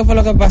le diga qué fue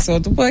lo que pasó.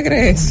 ¿Tú puedes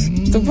creer eso?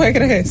 ¿Tú puedes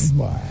creer eso?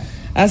 Bueno.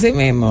 Así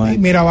mismo. Y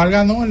Mirabal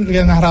ganó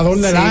el narrador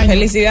del año.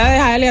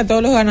 Felicidades a él y a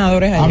todos los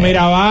ganadores ayer. A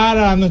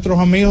Mirabal, a nuestros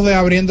amigos de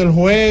Abriendo el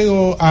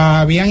Juego,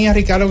 a Bian y a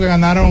Ricardo que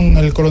ganaron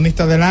el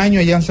cronista del año,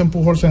 a Jansen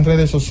Pujols en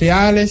redes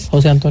sociales.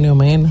 José Antonio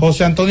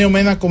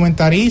Mena,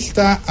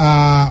 comentarista,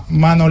 a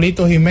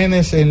Manolito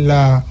Jiménez en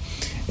la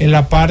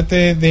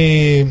parte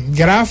de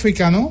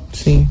gráfica, ¿no?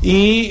 Sí.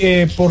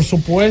 Y por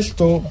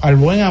supuesto al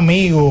buen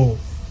amigo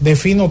de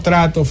fino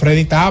trato,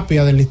 Freddy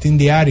Tapia del Listín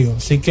Diario.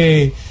 Así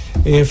que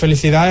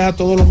felicidades a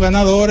todos los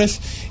ganadores.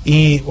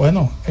 Y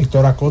bueno,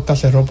 Héctor Acosta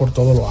cerró por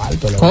todo lo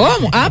alto.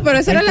 ¿Cómo? Pero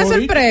esa era la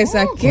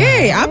sorpresa.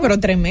 ¿Qué? Pero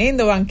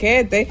tremendo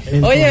banquete.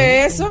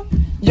 Oye, eso.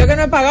 Yo que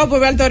no he pagado por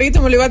ver al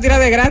Torito, me lo iba a tirar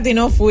de gratis y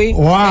no fui.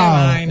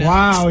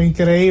 Wow,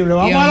 increíble.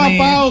 Vamos a la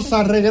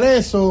pausa,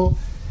 regreso.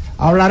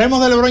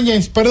 Hablaremos de LeBron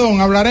James,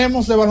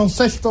 hablaremos de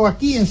baloncesto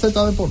aquí en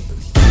Z Deportes.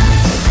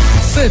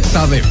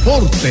 Z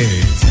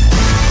Deportes.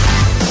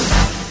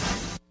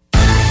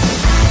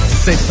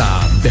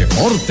 Z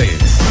Deportes.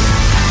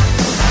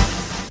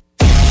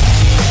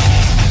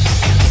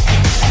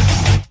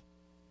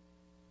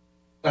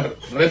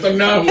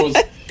 Retornamos.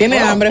 Tiene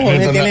hambre,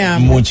 Jorge, tiene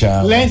hambre.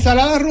 Mucha. La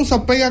ensalada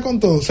rusa pega con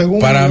todo, según.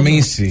 Para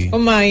mí sí.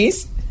 Con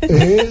maíz.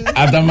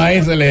 Hasta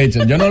maíz se le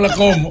echa. Yo no la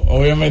como,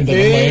 obviamente,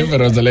 no maíz,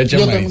 pero se le echa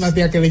maíz. Yo tengo una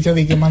tía que le echa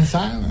de que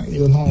manzana.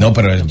 No,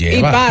 pero él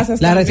lleva. Y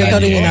pasas. La receta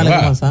original es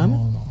de manzana.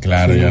 No.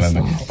 Claro, ya la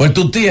tengo. Pues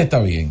tu tía está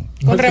bien.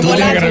 Con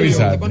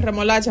remolacha. Con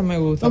remolacha me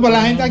gusta. No, pero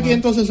la gente aquí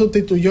entonces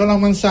sustituyó la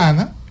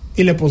manzana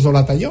y le puso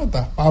la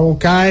tallota para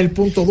buscar el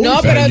punto dulce. No,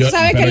 pero tú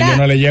sabes que yo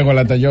no le llego a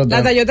la tallota.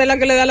 La tallota es la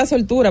que le da la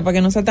soltura para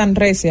que no sea tan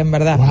recia, en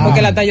verdad. Wow.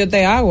 Porque la tallota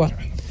es agua.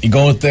 Y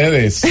con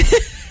ustedes,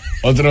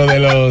 otro de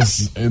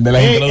las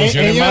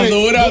introducciones más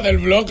duras del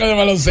bloque de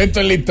baloncesto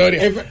en la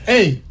historia.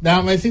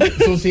 Déjame decir,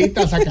 Susi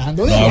está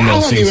sacando de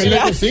agua a nivel de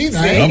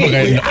cocina. No,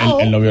 porque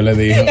el novio le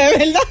dijo. Es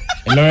verdad.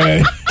 El novio le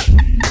dijo,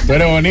 tú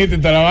eres bonito y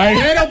te la vas.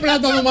 Pero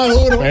plátano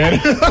maduro.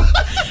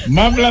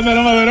 Más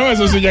plátano maduro,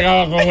 eso sí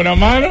llegaba con una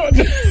mano.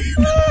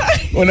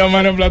 Una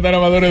mano en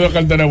plátano maduro y 2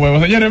 cartones de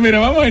huevos. Señores, mire,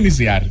 vamos a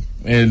iniciar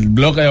el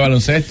bloque de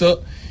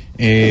baloncesto.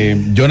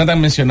 Jonathan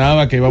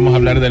mencionaba que íbamos a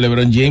hablar de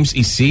LeBron James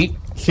y sí,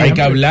 hay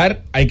que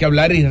hablar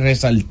y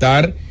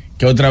resaltar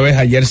que otra vez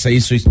ayer se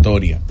hizo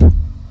historia.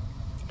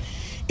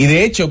 Y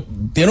de hecho,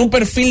 tiene un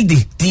perfil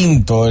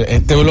distinto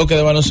este bloque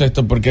de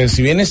baloncesto, porque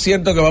si bien es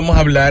cierto que vamos a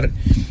hablar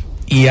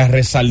y a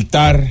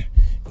resaltar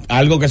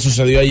algo que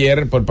sucedió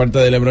ayer por parte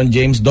de LeBron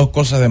James, 2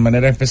 cosas de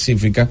manera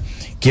específica,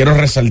 quiero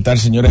resaltar,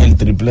 señores, el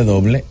triple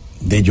doble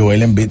de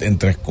Joel Embiid en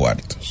 3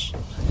 cuartos.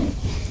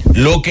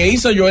 Lo que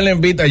hizo Joel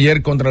Embiid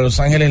ayer contra Los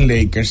Ángeles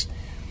Lakers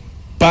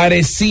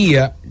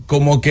parecía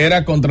como que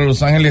era contra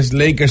Los Ángeles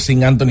Lakers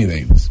sin Anthony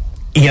Davis.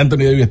 Y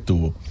Anthony Davis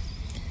estuvo.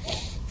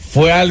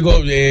 Fue algo,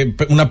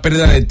 una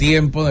pérdida de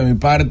tiempo de mi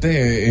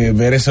parte,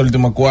 ver ese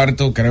último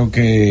cuarto. Creo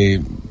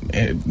que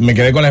me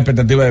quedé con la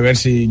expectativa de ver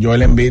si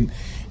Joel Embiid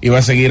iba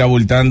a seguir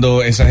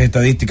abultando esas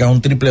estadísticas.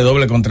 Un triple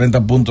doble con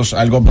 30 puntos,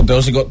 algo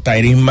apoteósico.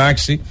 Tyrese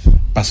Maxey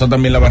pasó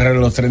también la barrera de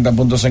los 30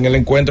 puntos en el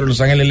encuentro.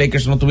 Los Ángeles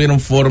Lakers no tuvieron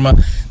forma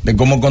de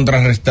cómo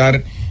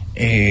contrarrestar.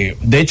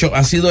 De hecho,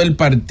 ha sido el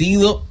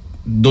partido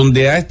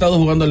donde ha estado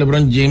jugando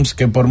LeBron James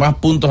que por más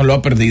puntos lo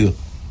ha perdido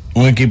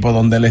un equipo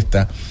donde él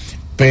está.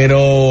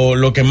 Pero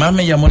lo que más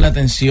me llamó la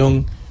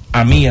atención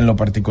a mí en lo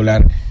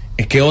particular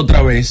es que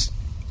otra vez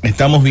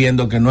estamos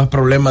viendo que no es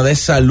problema de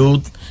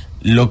salud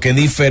lo que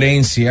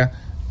diferencia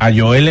a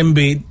Joel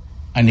Embiid,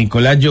 a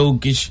Nikola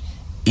Jokic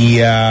y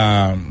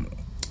a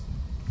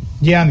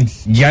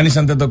Giannis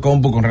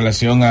Antetokounmpo con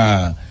relación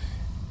a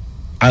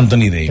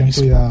Anthony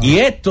Davis. Y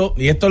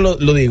esto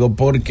lo digo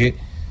porque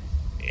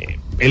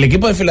el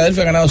equipo de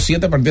Filadelfia ha ganado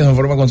 7 partidos en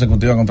forma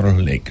consecutiva contra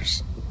los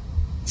Lakers.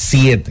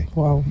 7.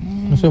 Wow.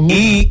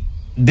 Y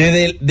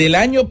desde el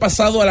año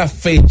pasado a la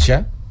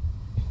fecha,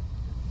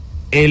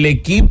 el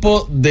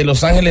equipo de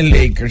Los Ángeles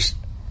Lakers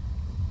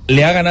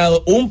le ha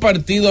ganado un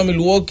partido a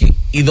Milwaukee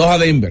y 2 a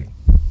Denver.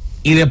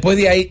 Y después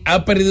de ahí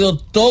ha perdido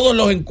todos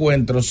los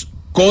encuentros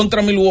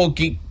contra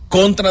Milwaukee,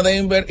 contra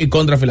Denver y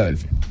contra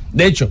Filadelfia.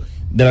 De hecho,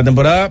 de la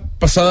temporada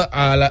pasada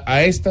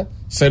a esta,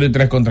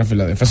 0-3 contra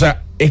Filadelfia. O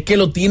sea, es que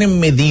lo tienen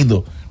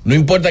medido. No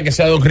importa que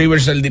sea Doc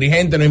Rivers el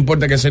dirigente, no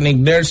importa que sea Nick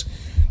Nurse,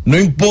 no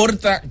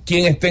importa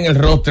quién esté en el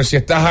roster, si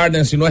está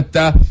Harden, si no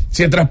está,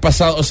 si es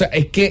traspasado. O sea,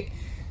 es que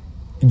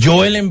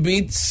Joel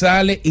Embiid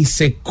sale y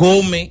se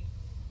come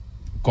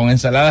con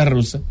ensalada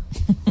rusa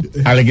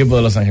al equipo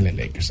de Los Ángeles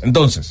Lakers.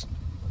 Entonces,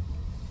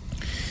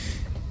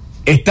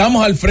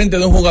 estamos al frente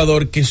de un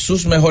jugador que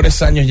sus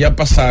mejores años ya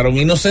pasaron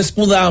y nos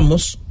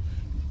escudamos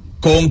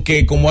con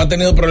que como ha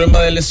tenido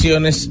problemas de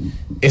lesiones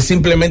es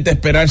simplemente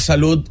esperar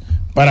salud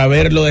para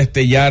verlo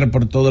destellar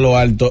por todo lo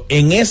alto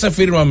en ese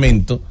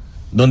firmamento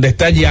donde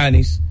está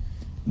Giannis,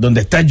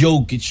 donde está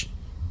Jokic,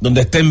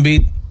 donde está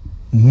Embiid.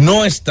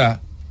 No ha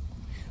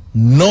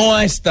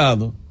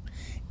estado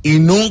y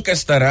nunca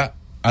estará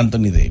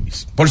Anthony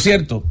Davis. Por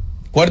cierto,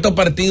 4º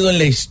partido en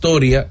la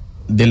historia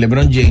de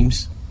LeBron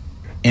James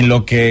en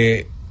lo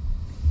que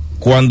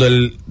cuando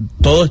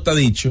todo está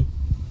dicho,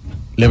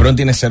 LeBron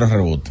tiene 0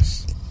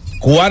 rebotes.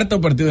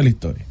 4º partido de la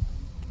historia.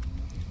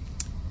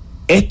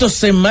 Esto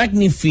se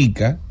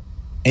magnifica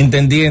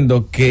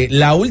entendiendo que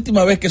la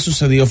última vez que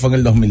sucedió fue en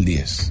el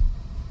 2010.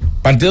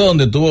 Partido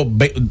donde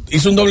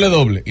hizo un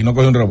doble y no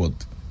cogió un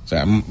rebote. O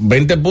sea,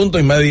 20 puntos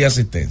y media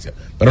asistencia,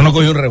 pero no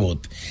cogió un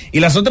rebote. Y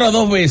las otras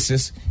 2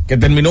 veces que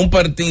terminó un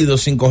partido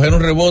sin coger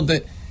un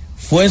rebote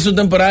fue en su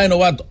temporada de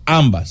novato,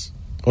 ambas.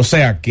 O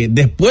sea que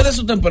después de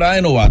su temporada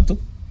de novato,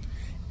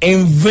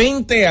 en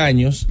 20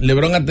 años,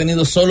 LeBron ha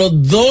tenido solo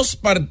 2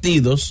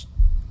 partidos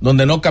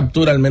donde no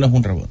captura al menos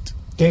un rebote.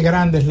 Qué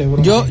grande es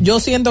LeBron. Yo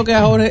siento que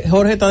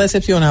Jorge está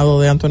decepcionado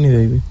de Anthony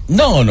Davis.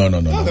 No.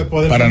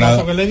 Después del para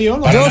nada. que le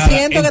dio, Yo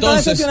siento que está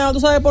decepcionado.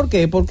 ¿Tú sabes por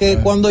qué? Porque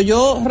cuando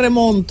yo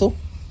remonto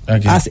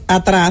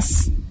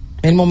atrás,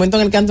 el momento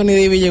en el que Anthony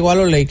Davis llegó a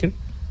los Lakers,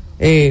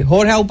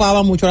 Jorge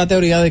aupaba mucho la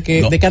teoría de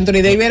que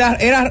Anthony Davis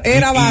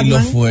era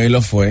Batman. Y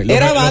lo fue.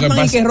 Era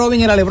Batman y que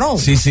Robin era LeBron.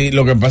 Sí,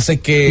 lo que pasa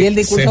es que y el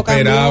discurso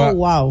cambió,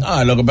 wow.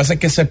 Lo que pasa es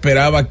que se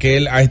esperaba que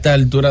él, a esta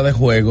altura de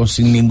juego,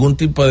 sin ningún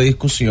tipo de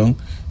discusión,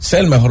 sea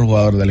el mejor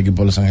jugador del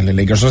equipo de Los Ángeles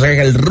Lakers. O sea,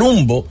 que el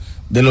rumbo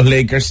de los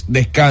Lakers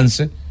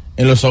descanse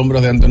en los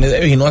hombros de Anthony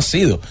Davis, y no ha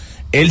sido.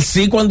 Él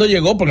sí, cuando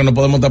llegó, porque no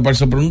podemos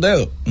taparse por un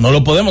dedo, no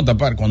lo podemos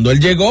tapar. Cuando él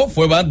llegó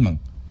fue Batman.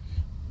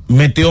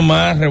 Metió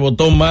más,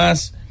 rebotó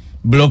más,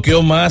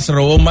 bloqueó más,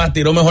 robó más,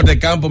 tiró mejor de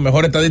campo,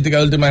 mejor estadística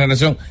de última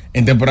generación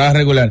en temporada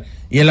regular.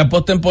 Y en la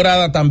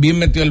postemporada también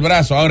metió el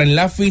brazo. Ahora, en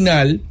la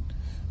final,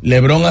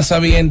 LeBron, a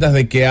sabiendas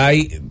de que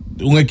hay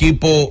un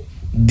equipo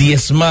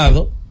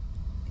diezmado,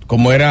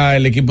 como era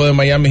el equipo de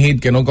Miami Heat,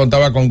 que no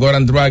contaba con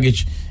Goran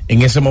Dragic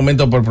en ese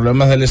momento por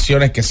problemas de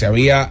lesiones, que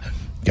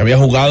había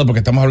jugado, porque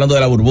estamos hablando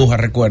de la burbuja,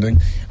 recuerden,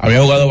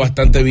 había jugado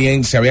bastante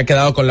bien, se había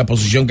quedado con la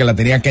posición que la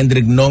tenía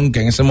Kendrick Nunn,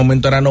 que en ese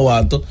momento era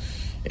novato.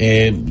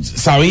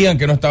 Sabían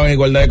que no estaba en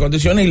igualdad de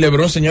condiciones, y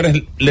LeBron,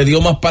 señores, le dio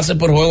más pases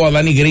por juego a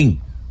Danny Green.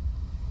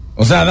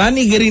 O sea,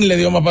 Danny Green le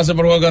dio más pases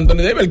por juego que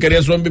Anthony Davis. Él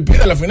quería su MVP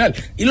de la final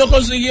y lo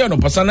consiguió,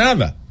 no pasa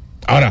nada.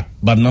 Ahora,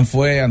 Batman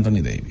fue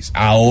Anthony Davis.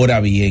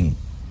 Ahora bien,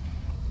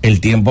 el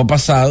tiempo ha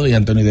pasado y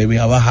Anthony Davis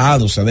ha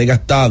bajado, se ha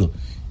desgastado,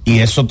 y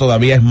eso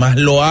todavía es más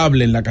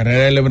loable en la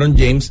carrera de LeBron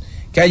James,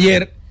 que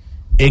ayer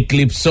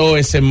eclipsó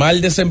ese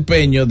mal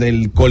desempeño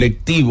del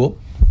colectivo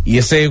y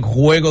ese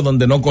juego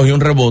donde no cogió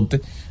un rebote,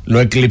 lo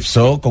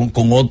eclipsó con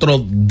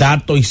otro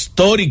dato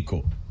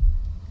histórico.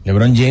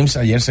 LeBron James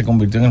ayer se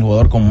convirtió en el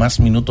jugador con más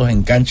minutos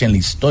en cancha en la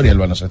historia del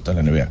baloncesto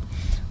de la NBA,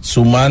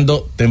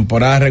 sumando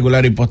temporada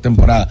regular y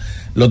postemporada.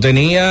 Lo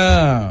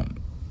tenía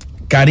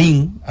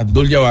Karim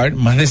Abdul-Jabbar,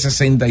 más de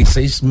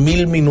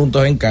 66,000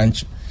 minutos en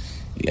cancha.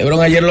 Y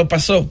LeBron ayer lo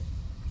pasó.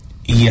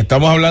 Y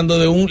estamos hablando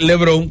de un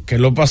LeBron que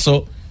lo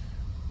pasó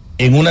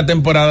en una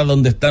temporada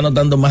donde está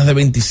anotando más de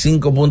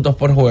 25 puntos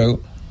por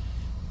juego.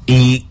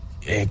 Y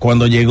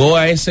cuando llegó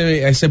a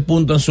ese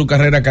punto en su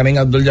carrera, Karim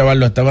Abdul-Jabbar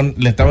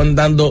le estaban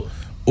dando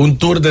un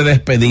tour de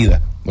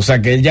despedida. O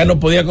sea que él ya no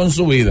podía con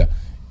su vida,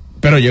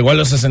 pero llegó a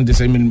los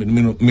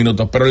 66,000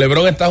 minutos. Pero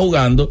LeBron está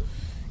jugando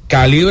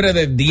calibre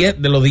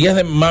de los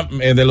 10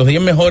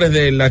 mejores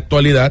de la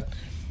actualidad.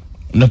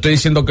 No estoy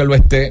diciendo que lo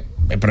esté,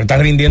 pero está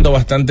rindiendo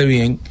bastante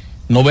bien.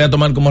 No voy a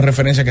tomar como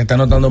referencia que está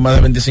anotando más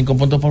de 25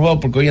 puntos por juego,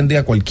 porque hoy en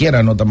día cualquiera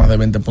anota más de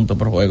 20 puntos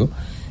por juego,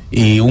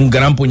 y un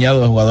gran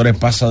puñado de jugadores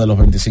pasa de los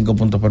 25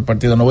 puntos por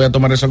partido. No voy a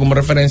tomar eso como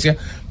referencia,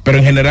 pero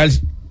en general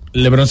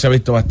LeBron se ha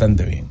visto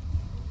bastante bien.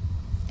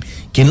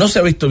 Quien no se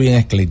ha visto bien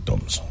es Klay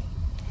Thompson.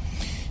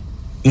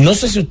 No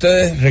sé si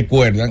ustedes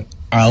recuerdan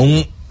a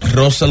un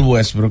Russell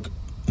Westbrook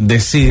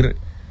decir,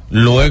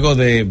 luego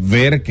de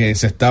ver que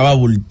se estaba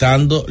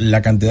abultando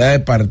la cantidad de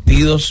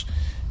partidos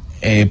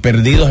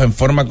perdidos en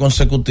forma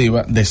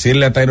consecutiva,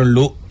 decirle a Tyronn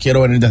Lue,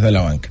 quiero venir desde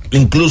la banca.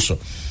 Incluso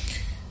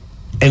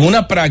en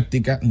una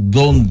práctica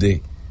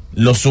donde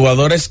los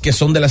jugadores que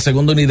son de la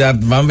segunda unidad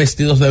van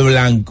vestidos de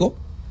blanco,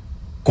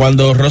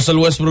 cuando Russell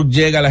Westbrook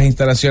llega a las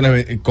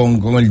instalaciones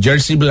con el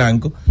jersey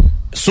blanco,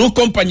 sus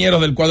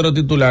compañeros del cuadro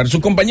titular,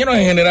 sus compañeros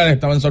en general,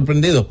 estaban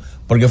sorprendidos,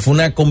 porque fue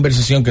una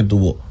conversación que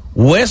tuvo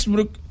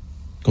Westbrook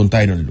con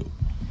Tyronn Lue.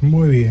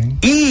 Muy bien.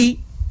 Y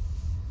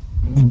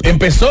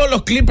empezó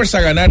los Clippers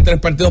a ganar 3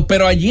 partidos,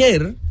 pero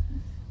ayer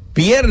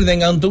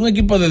pierden ante un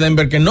equipo de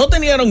Denver que no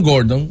tenía Aaron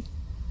Gordon,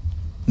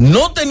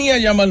 no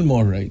tenía Jamal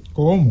Murray.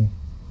 ¿Cómo?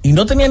 Y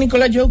no tenía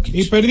Nikola Jokic.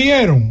 ¿Y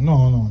perdieron?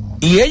 No.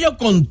 Y ellos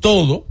con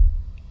todo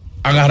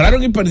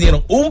agarraron y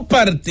perdieron un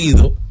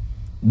partido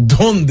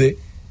donde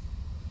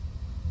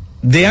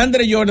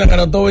DeAndre Jordan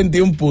anotó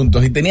 21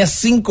 puntos y tenía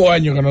 5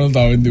 años que no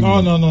anotaba 21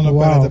 puntos. No,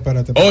 wow.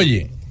 Espérate.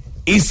 Oye,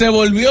 y se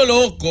volvió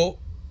loco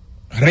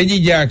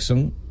Reggie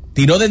Jackson,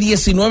 tiró de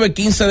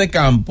 19-15 de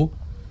campo,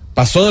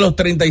 pasó de los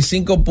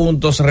 35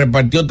 puntos,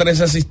 repartió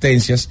 3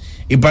 asistencias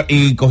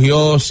y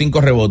cogió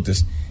 5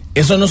 rebotes.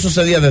 Eso no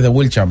sucedía desde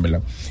Will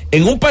Chamberlain.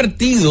 En un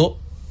partido,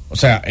 o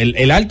sea,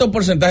 el alto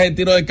porcentaje de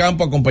tiro de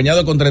campo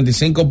acompañado con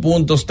 35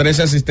 puntos,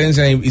 13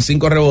 asistencias y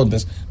 5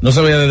 rebotes, no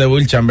se veía desde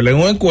Will Chamberlain.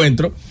 En un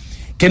encuentro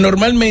que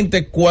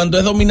normalmente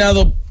cuando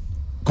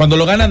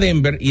lo gana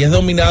Denver y es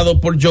dominado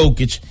por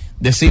Jokic,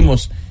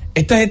 decimos,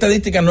 estas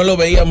estadísticas no lo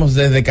veíamos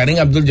desde Karim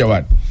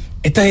Abdul-Jabbar.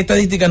 Estas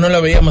estadísticas no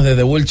las veíamos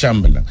desde Will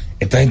Chamberlain.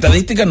 Estas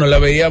estadísticas no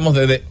las veíamos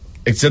desde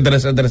etcétera,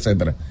 etcétera,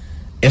 etcétera.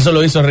 Eso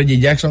lo hizo Reggie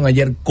Jackson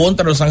ayer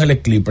contra Los Ángeles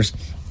Clippers.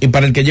 Y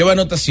para el que lleva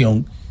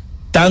anotación,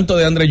 tanto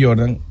de Andre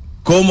Jordan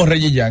como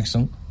Reggie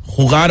Jackson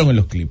jugaron en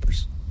los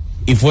Clippers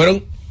y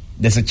fueron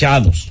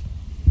desechados.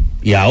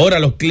 Y ahora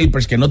los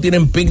Clippers, que no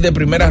tienen pick de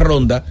primera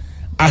ronda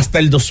hasta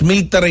el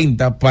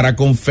 2030 para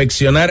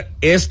confeccionar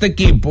este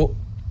equipo,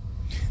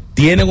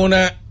 tienen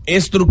una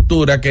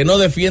estructura que no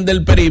defiende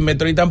el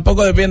perímetro y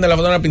tampoco defiende la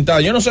zona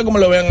pintada. Yo no sé cómo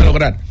lo vayan a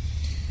lograr.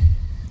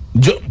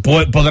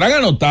 Podrán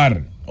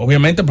anotar,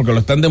 obviamente, porque lo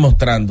están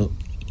demostrando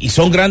y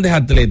son grandes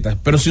atletas,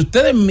 pero si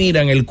ustedes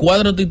miran el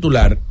cuadro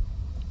titular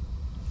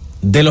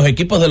de los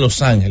equipos de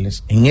Los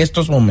Ángeles en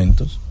estos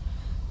momentos,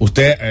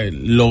 usted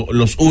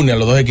los une a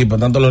los dos equipos,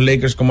 tanto los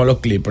Lakers como a los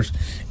Clippers,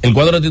 el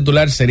cuadro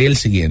titular sería el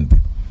siguiente: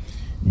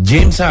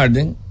 James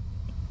Harden,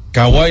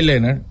 Kawhi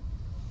Leonard,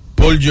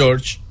 Paul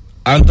George,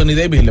 Anthony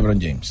Davis y LeBron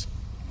James.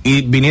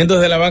 Y viniendo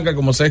desde la banca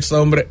como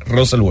sexto hombre,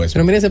 Russell Westbrook.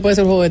 Pero mire, se puede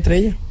ser juego de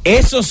estrella.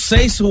 Esos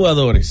 6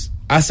 jugadores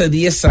hace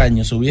 10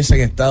 años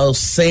hubiesen estado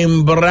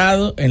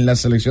sembrados en la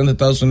selección de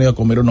Estados Unidos a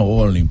comer unos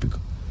Juegos Olímpicos.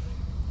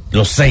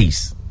 Los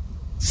 6.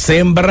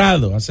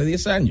 Sembrados hace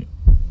 10 años.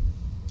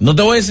 No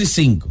te voy a decir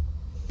 5,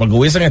 porque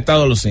hubiesen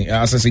estado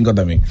hace 5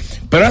 también.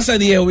 Pero hace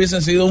 10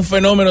 hubiesen sido un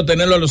fenómeno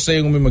tenerlo a los 6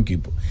 en un mismo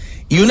equipo.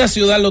 Y una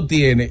ciudad lo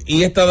tiene,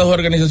 y estas dos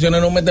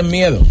organizaciones no meten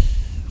miedo.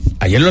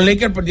 Ayer los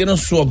Lakers perdieron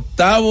su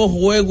 8º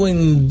juego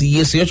en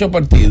 18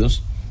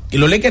 partidos, y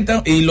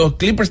los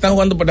Clippers están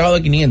jugando por debajo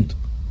de 500.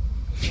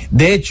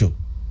 De hecho,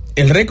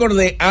 el récord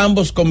de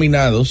ambos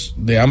combinados,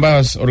 de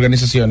ambas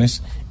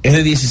organizaciones, es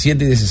de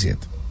 17 y 17.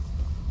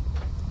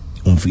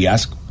 Un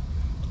fiasco.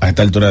 A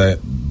esta altura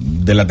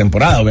de la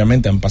temporada,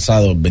 obviamente han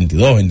pasado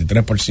 22,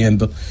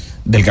 23%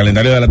 del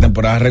calendario de la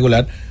temporada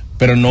regular,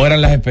 pero no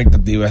eran las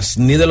expectativas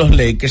ni de los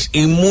Lakers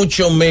y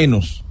mucho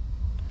menos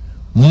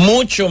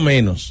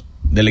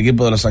del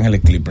equipo de Los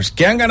Ángeles Clippers,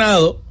 que han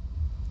ganado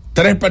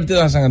 3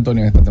 partidos a San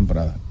Antonio en esta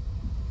temporada.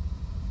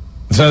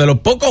 O sea, de los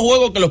pocos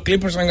juegos que los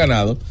Clippers han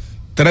ganado,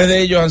 3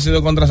 de ellos han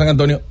sido contra San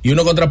Antonio y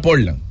uno contra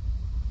Portland.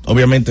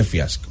 Obviamente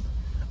fiasco.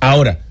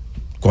 Ahora,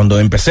 cuando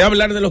empecé a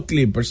hablar de los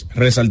Clippers,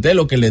 resalté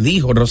lo que le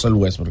dijo Russell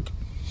Westbrook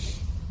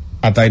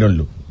a Tyronn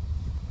Lue.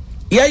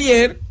 Y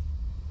ayer,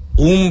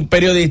 un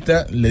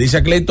periodista le dice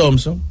a Klay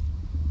Thompson: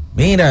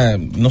 mira,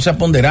 no se ha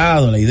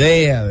ponderado la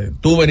idea de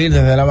tú venir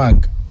desde la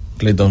banca.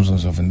 Klay Thompson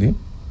se ofendió.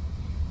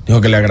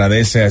 Dijo que le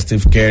agradece a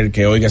Steve Kerr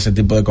que oiga ese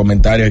tipo de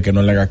comentarios y que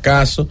no le haga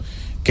caso,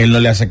 que él no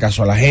le hace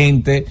caso a la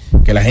gente,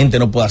 que la gente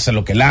no puede hacer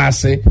lo que él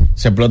hace,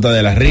 se explota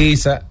de la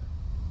risa.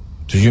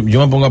 Entonces yo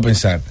me pongo a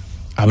pensar,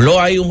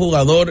 habló ahí un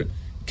jugador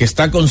que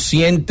está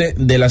consciente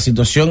de la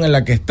situación en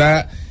la que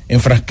está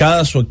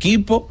enfrascada su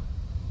equipo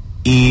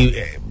y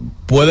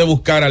puede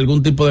buscar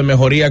algún tipo de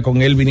mejoría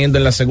con él viniendo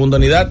en la segunda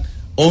unidad,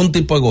 o un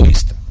tipo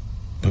egoísta.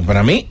 Pues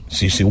para mí,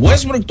 si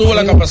Westbrook tuvo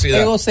la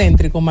capacidad...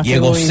 Egocéntrico más y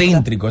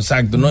egocéntrico,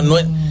 exacto. No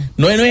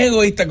es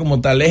egoísta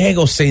como tal, es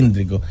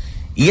egocéntrico.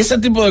 Y ese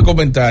tipo de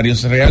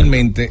comentarios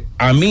realmente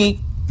a mí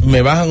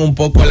me bajan un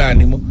poco el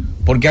ánimo,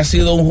 porque ha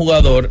sido un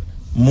jugador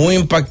muy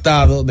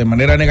impactado de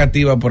manera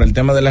negativa por el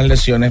tema de las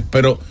lesiones,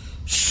 pero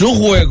su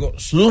juego,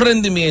 su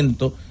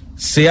rendimiento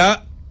se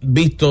ha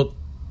visto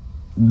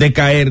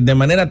decaer de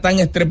manera tan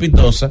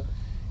estrepitosa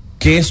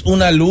que es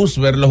una luz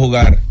verlo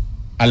jugar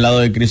al lado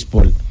de Chris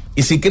Paul.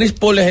 Y si Chris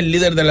Paul es el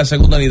líder de la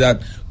segunda unidad,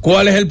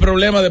 ¿cuál es el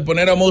problema de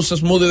poner a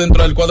Moses Moody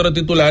dentro del cuadro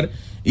titular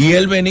y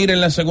él venir en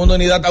la segunda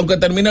unidad, aunque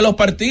termine los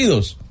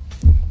partidos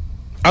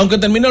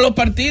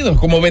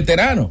como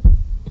veterano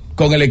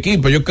con el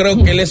equipo? Yo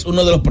creo que él es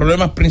uno de los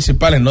problemas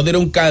principales, no diré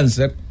un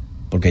cáncer,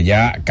 porque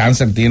ya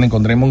cáncer tiene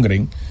con Draymond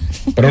Green,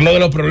 pero uno de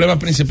los problemas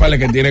principales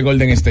que tiene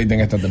Golden State en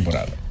esta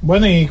temporada.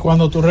 Bueno, y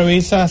cuando tú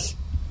revisas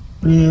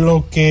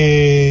lo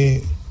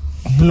que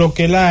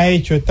él ha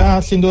hecho, está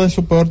haciendo de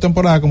su peor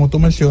temporada, como tú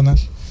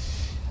mencionas.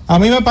 A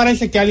mí me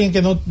parece que alguien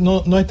que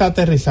no está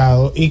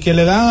aterrizado y que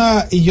le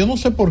da, y yo no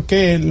sé por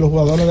qué los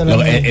jugadores de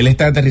la él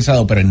está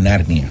aterrizado, pero en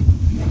Narnia.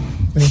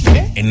 ¿En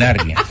qué? En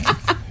Narnia.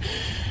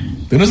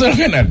 ¿Tú no sabes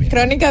qué es Narnia?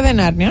 Crónica de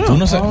Narnia, ¿no? Tú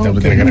no sabes, okay.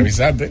 Tienes que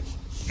revisarte.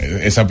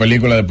 Esa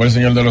película después El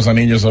Señor de los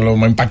Anillos son lo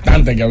más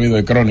impactante que ha habido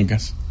de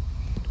crónicas.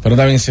 Pero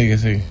también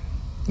sigue.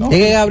 No. Es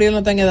que Gabriel no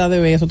está en edad de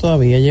ver eso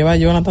todavía, lleva a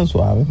Jonathan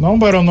suave. No,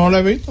 pero no lo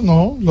he visto,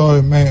 no.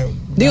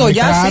 Digo,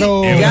 ya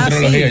claro, sí, ya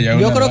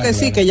sí. Yo creo que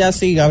sí, que ya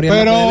sí, Gabriel.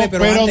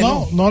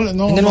 Pero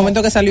no. En el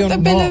momento que salió, no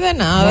te pierdes de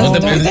nada.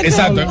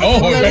 Exacto.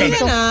 Ojo,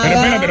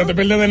 espérate, no te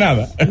pierdes de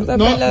nada.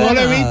 No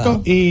la he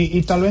visto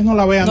y tal vez no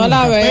la vea. No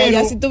la veo.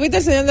 Ya si tuviste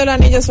el Señor de los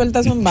Anillos,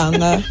 sueltas un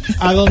banda.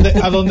 A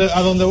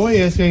donde voy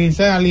es que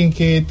quizás alguien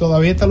que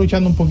todavía está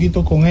luchando un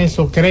poquito con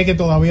eso, cree que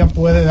todavía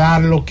puede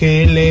dar lo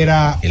que él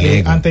era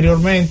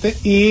anteriormente,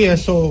 y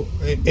eso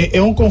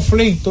es un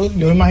conflicto.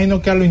 Yo imagino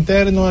que a lo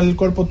interno el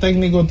cuerpo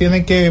técnico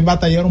tiene que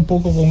batallar un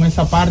poco con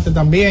esa parte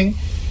también,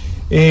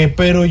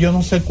 pero yo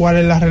no sé cuál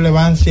es la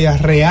relevancia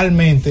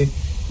realmente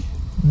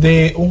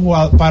de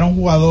para un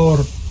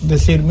jugador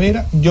decir,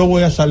 mira, yo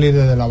voy a salir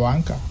desde la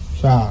banca.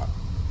 O sea,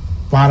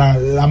 para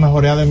la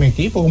mejoría de mi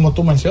equipo, como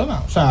tú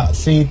mencionas. O sea,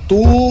 si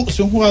un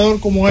jugador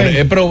como él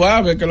es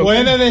probable que lo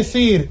puede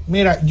decir,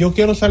 mira, yo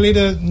quiero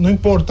salir, no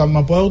importa,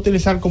 me puedo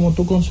utilizar como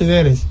tú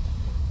consideres,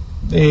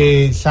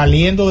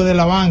 saliendo desde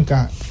la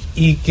banca,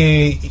 y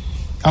que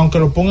aunque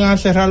lo pongan a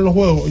cerrar los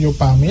juegos,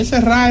 para mí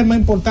cerrar es más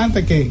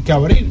importante que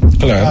abrir.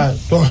 Claro.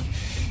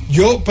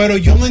 Pero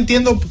yo no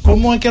entiendo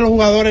cómo es que los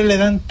jugadores le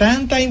dan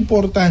tanta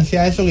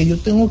importancia a eso, que yo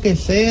tengo que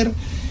ser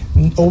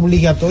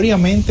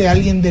obligatoriamente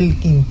alguien del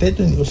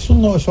quinteto.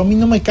 Eso a mí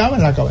no me cabe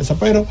en la cabeza.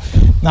 Pero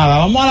nada,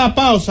 vamos a la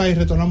pausa y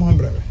retornamos en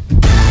breve.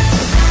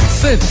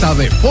 Z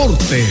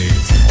Deportes.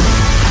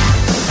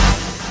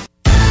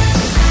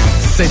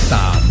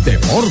 Z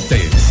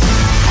Deportes.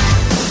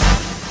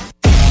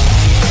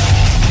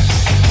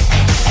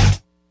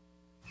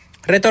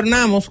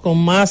 Retornamos con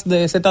más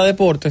de Z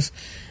Deportes.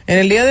 En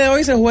el día de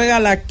hoy se juega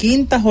la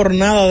quinta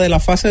jornada de la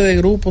fase de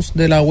grupos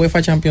de la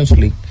UEFA Champions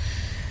League.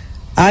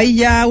 Hay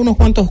ya unos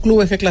cuantos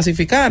clubes que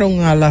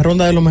clasificaron a la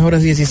ronda de los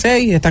mejores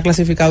 16. Está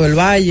clasificado el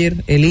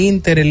Bayern, el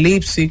Inter, el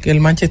Leipzig, el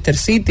Manchester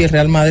City, el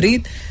Real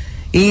Madrid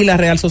y la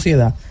Real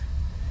Sociedad.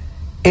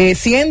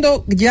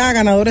 Siendo ya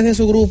ganadores de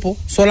su grupo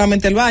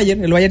solamente el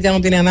Bayern ya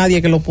no tiene a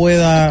nadie que lo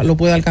pueda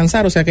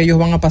alcanzar, o sea que ellos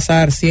van a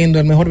pasar siendo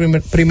el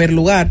mejor primer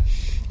lugar.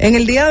 En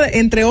el día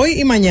entre hoy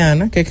y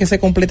mañana, que es que se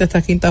completa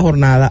esta quinta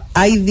jornada,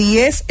 hay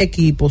 10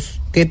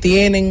 equipos que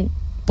tienen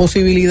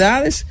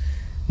posibilidades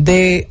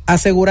de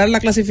asegurar la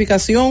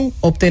clasificación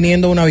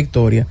obteniendo una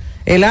victoria.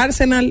 El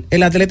Arsenal,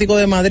 el Atlético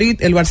de Madrid,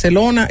 el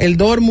Barcelona, el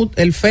Dortmund,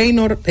 el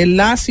Feyenoord, el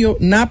Lazio,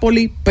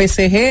 Napoli,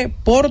 PSG,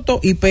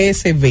 Porto y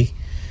PSV.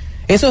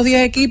 Esos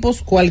 10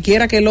 equipos,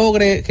 cualquiera que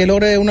logre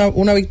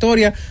una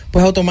victoria,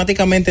 pues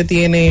automáticamente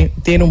tiene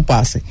un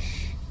pase.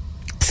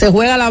 Se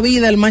juega la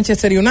vida el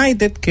Manchester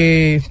United,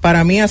 que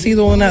para mí ha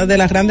sido una de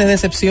las grandes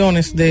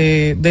decepciones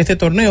de este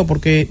torneo,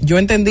 porque yo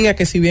entendía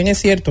que, si bien es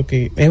cierto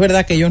que es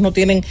verdad que ellos no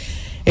tienen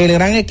el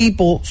gran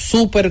equipo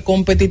súper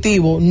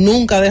competitivo,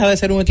 nunca deja de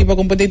ser un equipo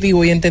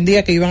competitivo, y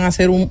entendía que iban a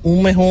hacer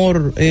un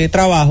mejor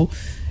trabajo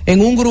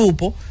en un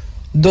grupo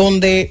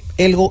donde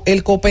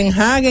el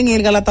Copenhagen y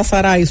el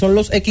Galatasaray son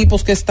los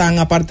equipos que están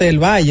aparte del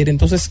Bayern.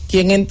 Entonces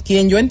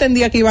quien yo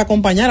entendía que iba a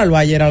acompañar al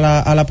Bayern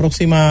a la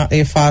próxima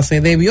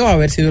fase debió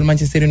haber sido el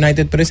Manchester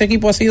United, pero ese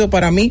equipo ha sido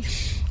para mí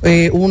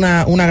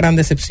una gran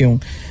decepción.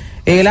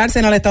 El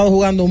Arsenal ha estado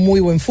jugando muy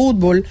buen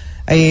fútbol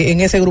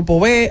en ese grupo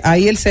B.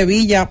 Ahí el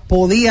Sevilla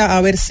podía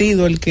haber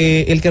sido el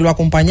que lo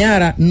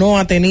acompañara, no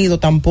ha tenido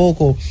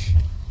tampoco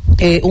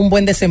un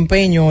buen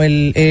desempeño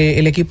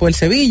el equipo del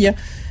Sevilla.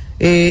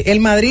 El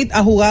Madrid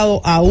ha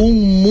jugado a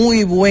un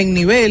muy buen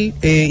nivel,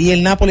 y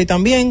el Napoli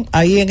también.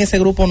 Ahí en ese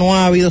grupo no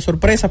ha habido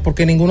sorpresas,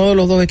 porque ninguno de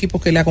los dos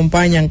equipos que le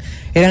acompañan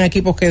eran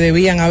equipos que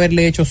debían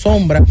haberle hecho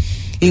sombra,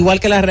 igual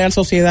que la Real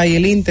Sociedad y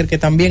el Inter, que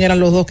también eran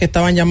los dos que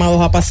estaban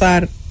llamados a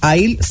pasar.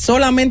 Ahí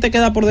solamente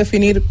queda por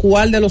definir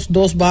cuál de los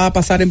dos va a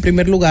pasar en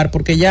primer lugar,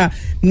 porque ya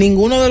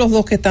ninguno de los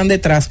dos que están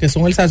detrás, que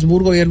son el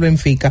Salzburgo y el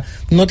Benfica,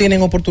 no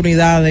tienen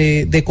oportunidad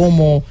de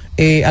cómo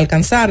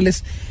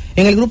alcanzarles.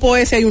 En el grupo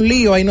S hay un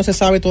lío, ahí no se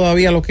sabe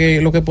todavía lo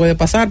que puede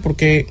pasar,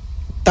 porque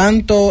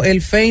tanto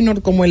el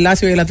Feyenoord como el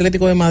Lazio y el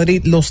Atlético de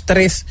Madrid, los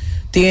tres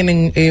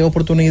tienen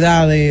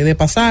oportunidad de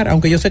pasar,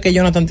 aunque yo sé que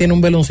Jonathan tiene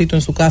un veloncito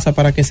en su casa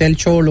para que sea el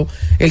Cholo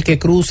el que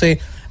cruce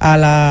a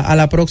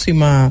la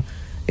próxima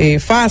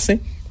fase.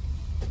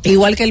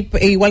 Igual que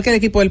el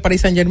equipo del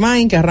Paris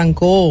Saint-Germain, que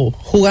arrancó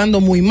jugando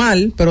muy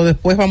mal, pero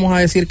después vamos a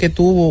decir que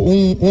tuvo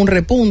un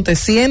repunte,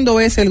 siendo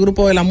ese el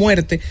grupo de la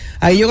muerte.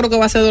 Ahí yo creo que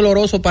va a ser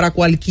doloroso para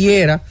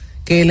cualquiera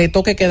que le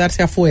toque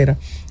quedarse afuera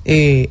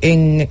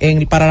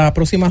para la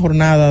próxima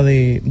jornada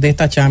de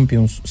esta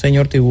Champions,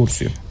 señor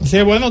Tiburcio.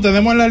 Sí, bueno,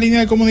 tenemos en la línea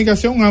de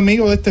comunicación un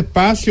amigo de este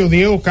espacio,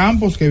 Diego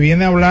Campos, que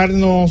viene a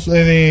hablarnos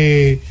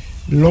de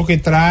lo que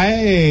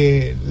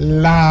trae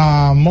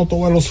la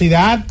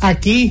motovelocidad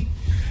aquí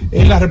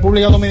en la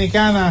República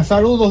Dominicana.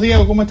 Saludos,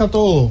 Diego, ¿cómo está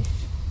todo?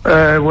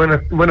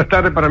 Buenas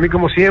tardes. Para mí,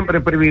 como siempre,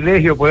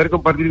 privilegio poder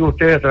compartir con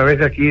ustedes a través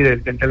de aquí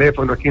del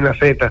teléfono, aquí en la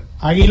Z.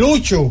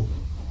 Aguilucho.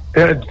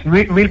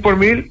 1000 por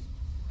 1000.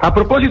 A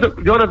propósito,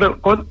 Jonathan,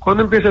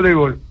 ¿cuándo empieza el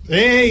béisbol?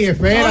 ¡Ey,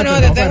 espérate! No,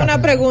 te tengo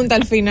una pregunta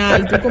al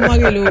final, tú como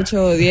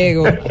aguilucho,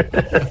 Diego.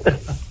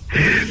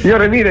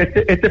 Señores, mire,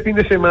 este fin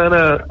de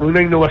semana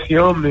una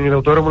innovación en el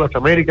Autódromo de las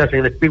Américas,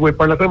 en el Speedway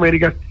Park Las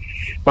Américas.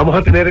 Vamos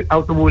a tener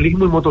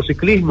automovilismo y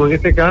motociclismo. En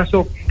este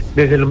caso,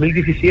 desde el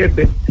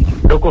 2017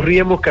 no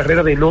corríamos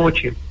carrera de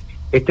noche.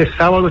 Este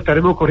sábado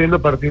estaremos corriendo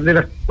a partir de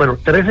las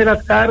 3 de la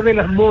tarde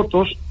las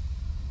motos,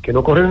 que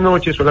no corren de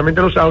noche,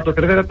 solamente los autos.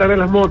 3 de la tarde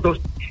las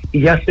motos,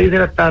 y ya 6 de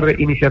la tarde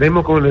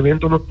iniciaremos con el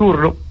evento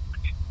nocturno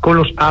con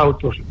los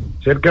autos.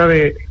 Cerca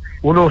de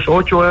unos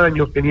 8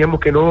 años teníamos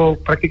que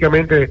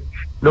prácticamente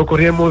no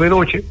corríamos de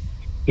noche,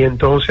 y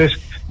entonces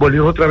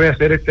volvimos otra vez a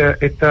hacer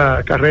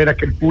esta carrera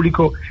que el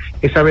público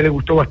esa vez le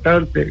gustó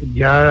bastante.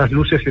 Ya las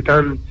luces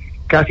están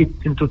casi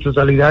en su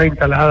totalidad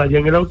instaladas ya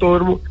en el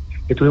autódromo.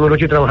 Estuvimos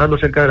anoche trabajando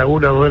cerca de la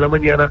 1 o 2 de la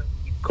mañana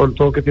con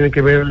todo que tiene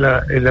que ver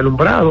el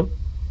alumbrado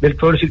del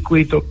todo el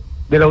circuito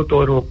del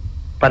autódromo.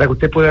 para que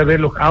usted pueda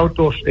ver los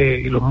autos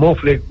y los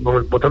mofles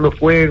botando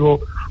fuego,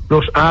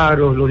 los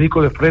aros, los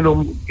discos de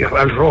freno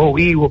al rojo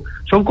vivo.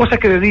 Son cosas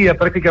que de día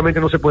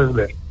prácticamente no se pueden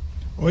ver.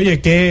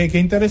 Oye, qué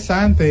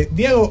interesante.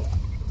 Diego,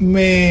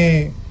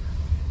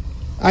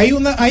 hay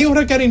un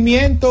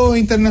requerimiento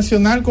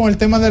internacional con el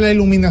tema de la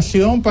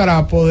iluminación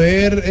para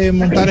poder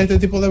montar este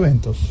tipo de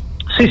eventos.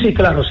 Sí,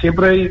 claro,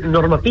 siempre hay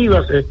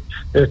normativas,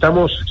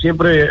 estamos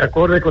siempre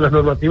acorde con las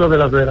normativas de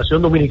la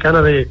Federación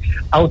Dominicana de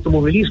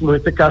Automovilismo, en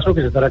este caso,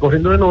 que se estará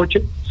corriendo de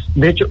noche.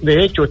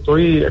 De hecho,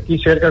 estoy aquí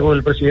cerca con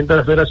el presidente de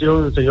la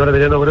Federación, el señor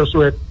Adriano Abreu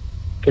Suet,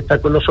 que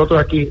está con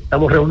nosotros aquí.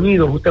 Estamos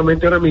reunidos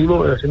justamente ahora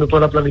mismo, haciendo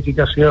toda la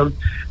planificación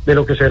de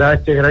lo que será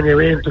este gran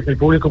evento, que el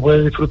público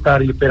puede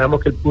disfrutar, y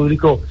esperamos que el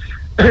público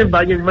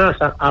vaya en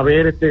masa a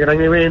ver este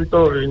gran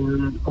evento.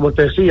 Como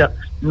te decía,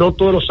 no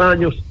todos los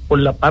años, por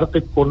la parte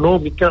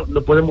económica,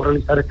 no podemos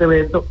realizar este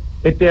evento.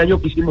 Este año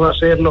quisimos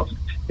hacerlo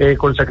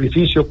con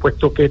sacrificio,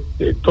 puesto que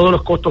todos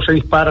los costos se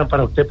disparan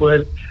para usted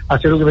poder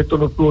hacer un evento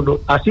nocturno.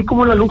 Así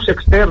como la luz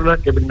externa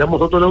que brindamos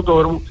nosotros en el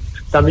autódromo,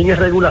 también es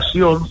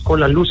regulación con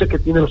las luces que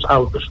tienen los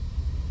autos.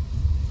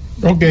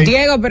 Okay.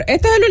 Diego, pero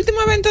este es el último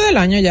evento del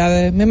año ya,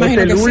 me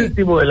imagino que sí. Es el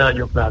último del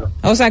año, claro.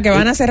 O sea, que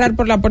van a cerrar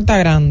por la puerta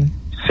grande.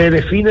 Se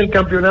define el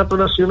campeonato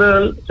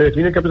nacional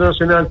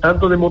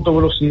tanto de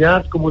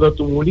motovelocidad como de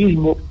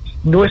automovilismo.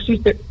 No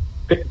existe,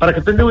 para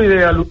que tengan una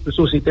idea,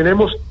 Susi,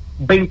 tenemos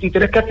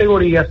 23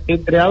 categorías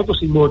entre autos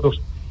y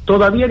motos.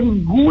 Todavía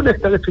ninguna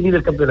está definida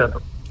el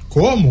campeonato.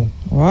 ¿Cómo?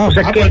 Wow. O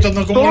sea, pero esto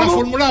no es como la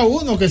Fórmula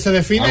 1, que se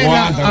define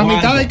a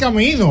mitad del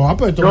camino.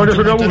 Pero esto no,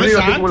 eso no es aburrido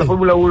así como la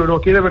Fórmula 1, no,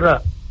 aquí de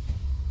verdad.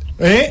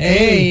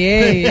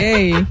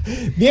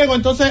 Diego,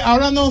 entonces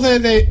háblanos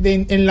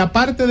de en la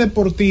parte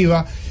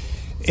deportiva,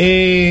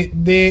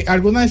 de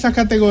algunas de esas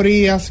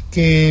categorías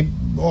que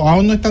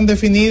aún no están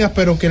definidas,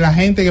 pero que la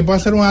gente, que pueda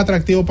ser un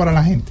atractivo para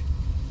la gente.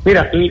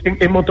 Mira,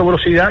 en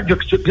motovelocidad, yo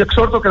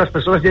exhorto que las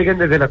personas lleguen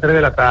desde las 3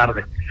 de la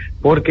tarde,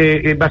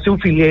 porque va a ser un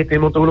filete.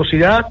 En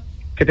motovelocidad,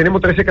 que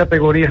tenemos 13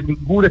 categorías,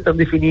 ninguna está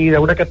definida,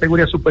 una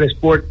categoría Super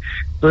Sport,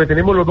 donde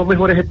tenemos los dos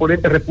mejores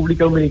exponentes de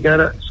República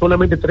Dominicana,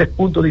 solamente 3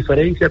 puntos de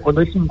diferencia, cuando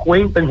hay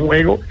 50 en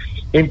juego,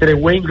 entre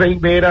Wayne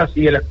Reyveras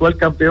y el actual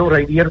campeón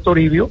Rainier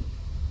Toribio.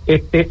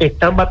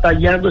 Están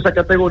batallando esa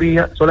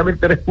categoría,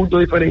 solamente 3 puntos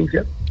de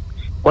diferencia,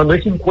 cuando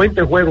hay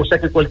 50 en juego, o sea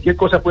que cualquier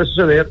cosa puede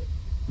suceder.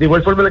 De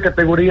igual forma la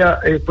categoría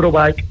Pro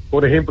Bike,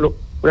 por ejemplo,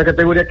 una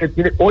categoría que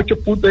tiene 8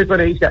 puntos de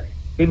diferencia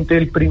entre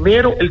el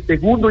primero, el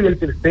segundo y el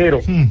tercero.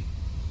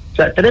 O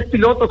sea, 3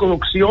 pilotos con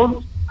opción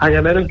a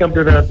ganar el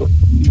campeonato.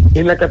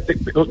 En la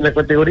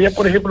categoría,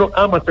 por ejemplo,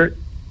 Amateur,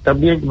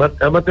 también,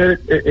 Amateur,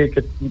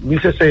 que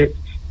dice,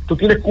 tú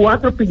tienes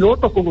 4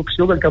 pilotos con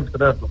opción al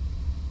campeonato.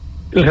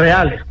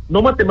 Reales,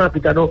 no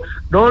matemáticas, no,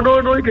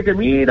 y que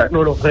mira,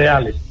 no,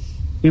 reales.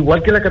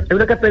 Igual que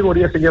una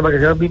categoría se llama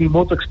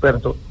Minimoto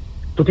Experto.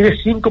 Tú tienes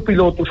 5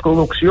 pilotos con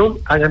opción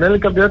a ganar el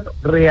campeonato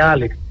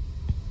reales,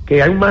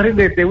 que hay un margen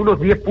de unos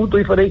 10 puntos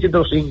de diferencia entre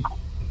los 5.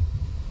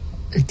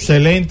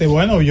 Excelente,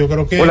 bueno, yo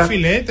creo que es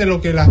filete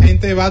lo que la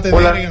gente va a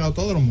tener en el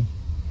autódromo.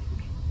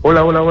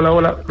 Hola,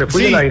 me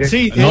fui del aire.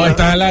 Sí, no,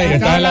 está al aire,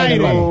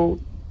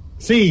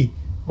 Sí.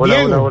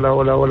 Hola.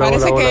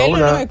 Parece que él no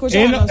nos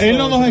escucha. Él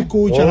no nos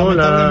escucha,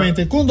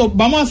 lamentablemente. Cundo,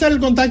 vamos a hacer el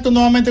contacto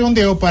nuevamente con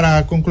Diego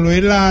para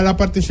concluir la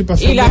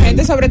participación. Y la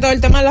gente, sobre todo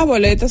el tema de las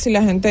boletas, si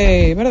la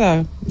gente,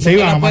 ¿verdad? Sí,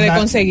 la puede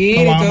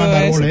conseguir y todo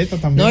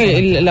eso. No,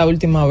 y la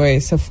última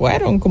vez se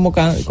fueron como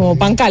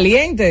pan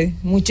caliente.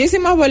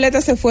 Muchísimas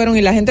boletas se fueron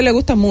y la gente le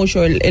gusta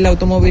mucho el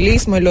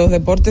automovilismo y los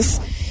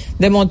deportes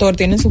de motor,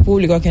 tienen su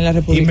público aquí en la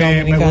República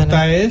Dominicana. Me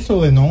gusta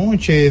eso de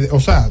noche, o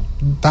sea,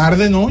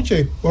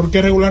 tarde-noche,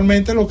 porque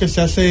regularmente lo que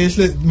se hace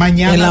es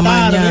mañana en la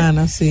tarde,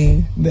 mañana,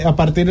 sí. A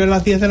partir de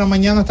las 10 de la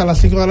mañana hasta las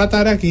 5 de la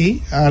tarde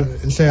aquí,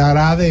 se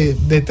hará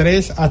de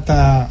 3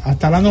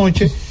 hasta la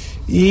noche,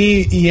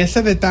 y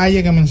ese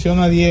detalle que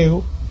menciona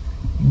Diego,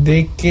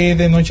 de que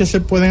de noche se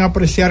pueden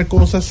apreciar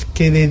cosas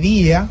que de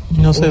día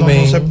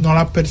no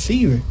las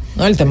percibe.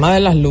 No, el tema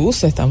de las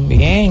luces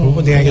también.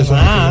 Tiene que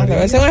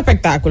debe ser un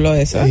espectáculo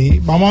eso. Sí.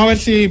 Vamos a ver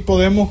si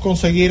podemos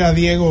conseguir a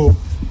Diego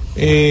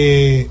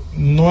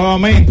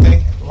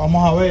nuevamente.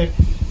 Vamos a ver.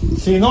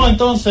 Si no,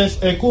 entonces,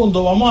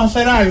 Cundo, vamos a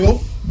hacer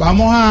algo.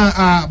 Vámonos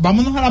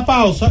a la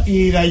pausa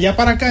y de allá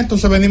para acá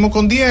entonces venimos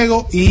con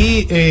Diego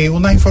y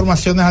unas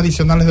informaciones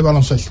adicionales de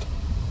baloncesto.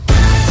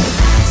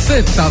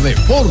 Z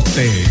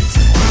Deportes.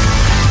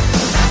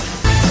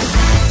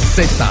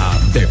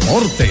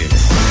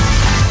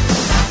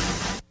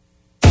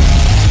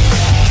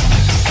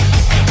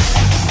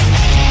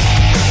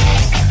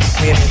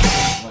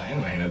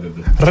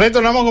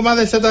 Retornamos con más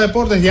de Z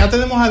Deportes. Ya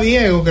tenemos a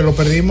Diego, que lo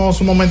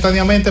perdimos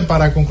momentáneamente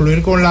para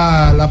concluir con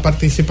la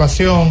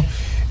participación.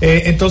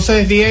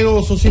 Entonces,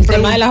 Diego, el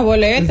tema de las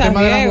boletas. El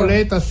tema de las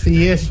boletas,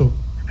 sí, eso.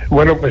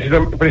 Bueno,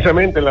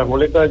 precisamente las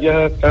boletas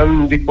ya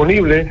están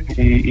disponibles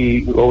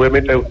y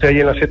obviamente a usted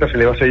ahí en la Z se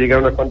le va a hacer llegar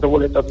unas cuantas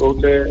boletas a todos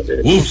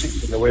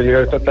ustedes. Le voy a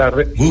llegar esta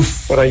tarde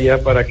por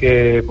allá para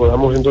que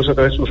podamos entonces a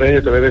través de sus redes,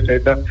 a través de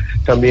Z,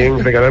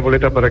 también regalar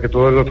boletas para que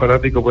todos los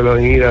fanáticos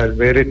puedan ir a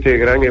ver este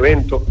gran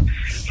evento.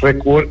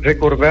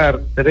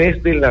 Recordar,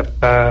 3 de la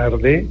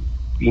tarde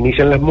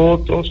inician las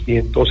motos y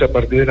entonces a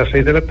partir de las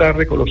 6 de la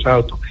tarde con los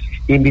autos.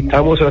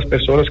 Invitamos a las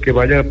personas que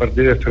vayan a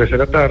partir de las 3 de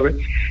la tarde.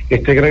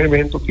 Este gran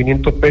evento,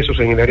 500 pesos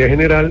en el área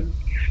general,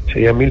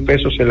 serían 1,000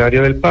 pesos en el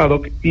área del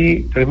paddock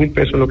y 3,000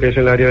 pesos lo que es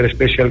el área del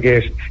special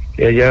guest,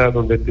 que allá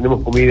donde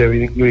tenemos comida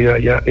incluida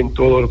ya en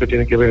todo lo que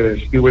tiene que ver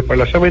el Speedway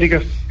para las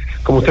Américas,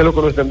 como usted lo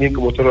conoce también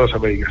como todas las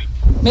Américas.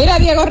 Mira,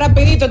 Diego,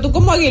 rapidito, tú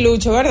como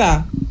aguilucho,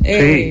 ¿verdad?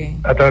 Sí,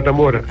 hasta la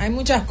tambora. Hay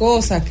muchas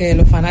cosas que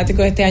los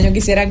fanáticos de este año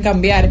quisieran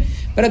cambiar,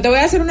 pero te voy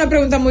a hacer una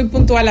pregunta muy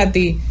puntual a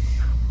ti.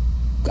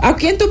 ¿A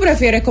quién tú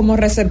prefieres como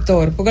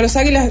receptor? Porque las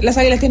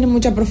águilas tienen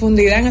mucha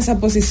profundidad en esa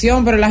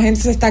posición, pero la gente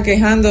se está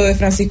quejando de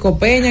Francisco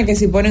Peña, que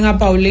si ponen a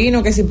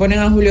Paulino, que si ponen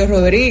a Julio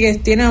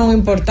Rodríguez, tienen a un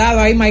importado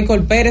ahí,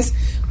 Michael Pérez.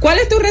 ¿Cuál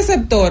es tu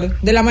receptor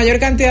de la mayor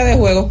cantidad de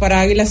juegos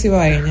para Águilas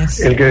Ibaeñas?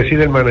 El que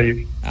decide el manager.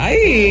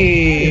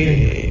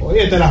 ¡Ay!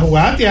 Oye, te la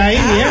jugaste ahí,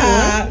 Diego.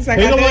 Es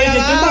como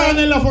 ¿quién va a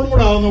ganar la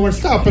Fórmula 1?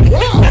 Verstappen. ¡Wow!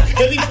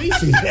 ¡Qué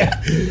difícil!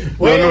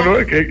 No,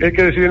 el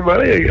que decide el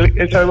manager,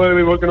 él sabe más de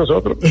béisbol que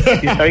nosotros.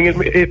 Y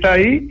está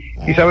ahí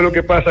y sabe lo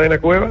que pasa en la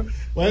cueva.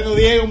 Bueno,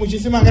 Diego,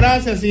 muchísimas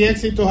gracias y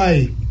éxitos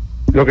ahí.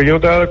 Lo que yo no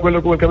estaba de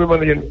acuerdo con el cambio de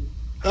manager.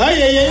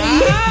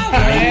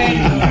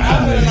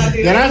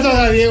 Gracias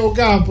a Diego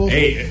Campos.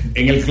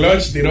 En el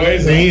clutch tiró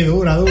eso. Sí,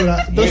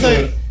 dura.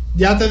 Entonces,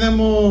 ya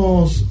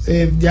tenemos,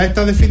 ya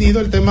está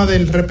definido el tema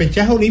del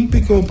repechaje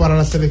olímpico para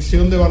la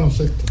selección de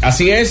baloncesto.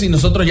 Así es, y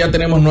nosotros ya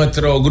tenemos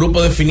nuestro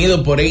grupo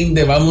definido, por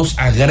ende vamos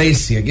a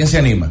Grecia. ¿Quién se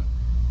anima?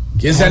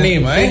 ¿Quién se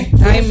anima,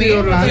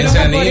 ¿Quién se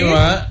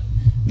anima?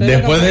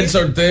 Después del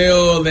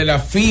sorteo de la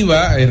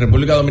FIBA,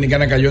 República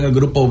Dominicana cayó en el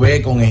grupo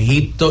B con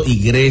Egipto y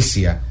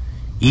Grecia.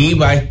 Y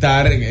va a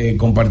estar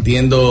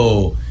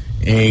compartiendo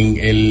en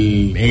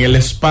el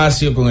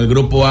espacio con el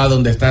grupo A,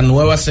 donde está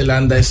Nueva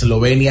Zelanda,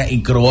 Eslovenia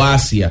y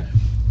Croacia.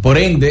 Por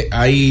ende,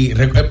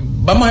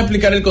 vamos a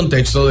explicar el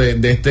contexto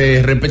de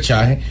este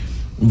repechaje.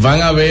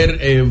 Van a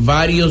haber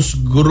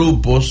varios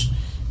grupos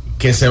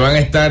que se van a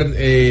estar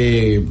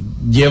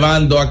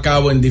llevando a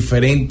cabo en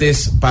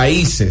diferentes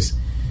países.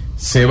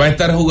 Se va a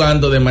estar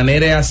jugando de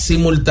manera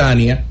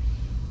simultánea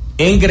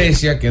en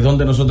Grecia, que es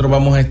donde nosotros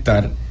vamos a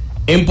estar,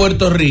 en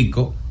Puerto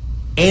Rico,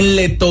 en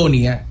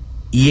Letonia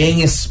y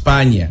en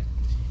España.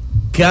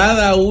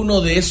 Cada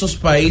uno de esos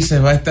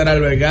países va a estar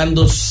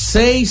albergando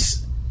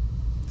seis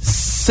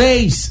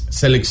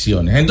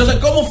selecciones. Entonces,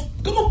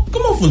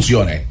 ¿cómo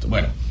funciona esto?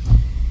 Bueno,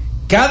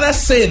 cada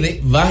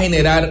sede va a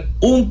generar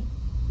un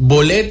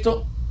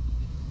boleto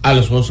a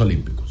los Juegos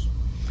Olímpicos.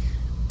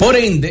 Por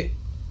ende,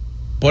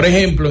 por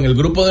ejemplo, en el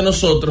grupo de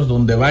nosotros,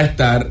 donde va a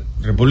estar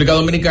República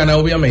Dominicana,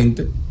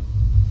 obviamente,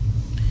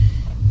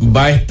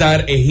 va a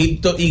estar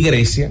Egipto y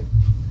Grecia.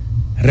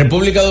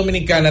 República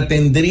Dominicana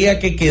tendría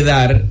que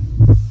quedar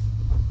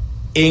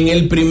en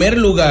el primer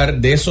lugar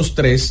de esos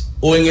tres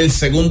o en el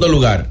segundo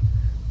lugar,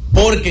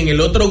 porque en el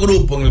otro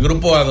grupo, en el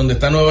grupo A, donde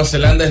está Nueva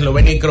Zelanda,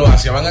 Eslovenia y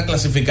Croacia, van a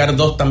clasificar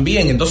 2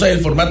 también. Entonces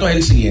el formato es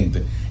el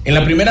siguiente: en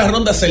la primera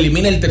ronda se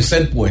elimina el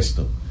tercer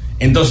puesto,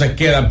 entonces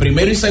queda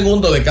primero y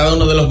segundo de cada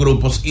uno de los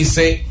grupos y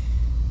se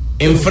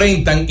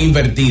enfrentan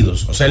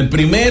invertidos, o sea, el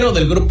primero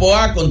del grupo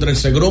A contra el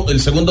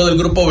segundo del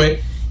grupo B,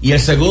 y el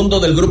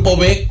segundo del grupo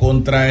B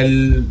contra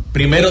el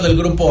primero del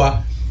grupo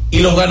A,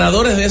 y los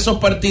ganadores de esos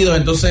partidos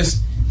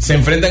entonces se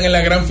enfrentan en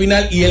la gran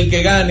final, y el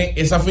que gane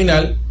esa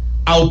final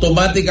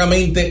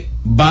automáticamente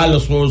va a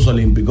los Juegos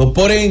Olímpicos.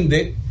 Por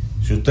ende,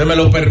 si usted me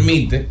lo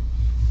permite,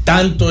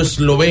 tanto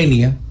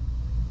Eslovenia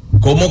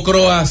como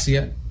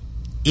Croacia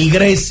y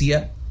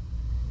Grecia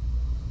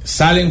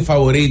salen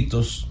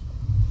favoritos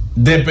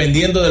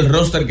dependiendo del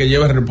roster que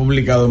lleva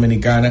República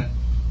Dominicana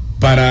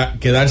para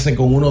quedarse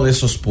con uno de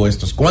esos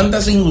puestos.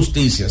 ¿Cuántas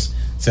injusticias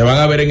se van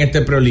a ver en este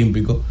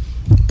preolímpico?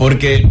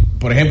 Porque,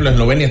 por ejemplo,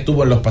 Eslovenia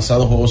estuvo en los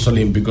pasados Juegos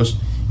Olímpicos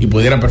y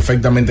pudiera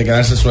perfectamente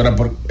quedarse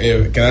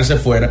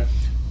fuera.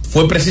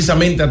 Fue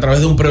precisamente a través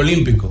de un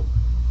preolímpico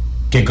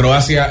que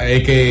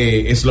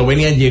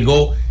Eslovenia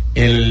llegó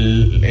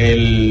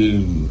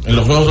en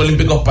los Juegos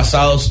Olímpicos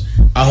pasados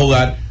a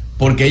jugar,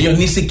 porque ellos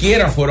ni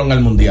siquiera fueron al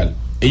Mundial.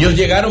 Ellos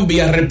llegaron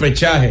vía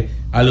repechaje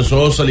a los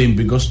Juegos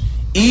Olímpicos,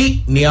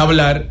 y ni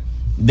hablar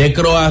de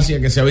Croacia,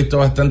 que se ha visto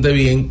bastante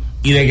bien,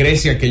 y de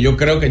Grecia, que yo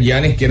creo que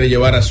Giannis quiere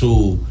llevar a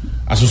su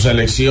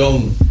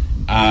selección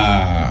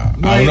a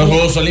unos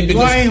Juegos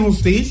Olímpicos. No hay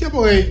injusticia,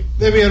 porque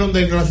debieron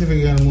de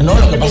clasificar al mundo.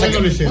 Lo que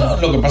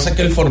pasa es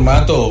que el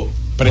formato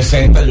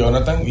presenta,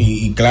 Jonathan,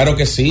 y claro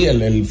que sí,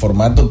 el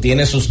formato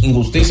tiene sus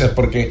injusticias,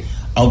 porque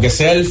aunque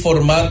sea el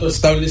formato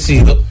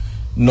establecido,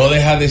 no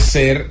deja de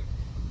ser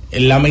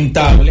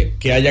lamentable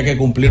que haya que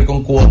cumplir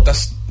con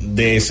cuotas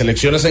de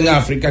selecciones en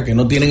África que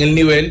no tienen el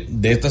nivel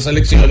de estas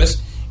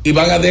selecciones y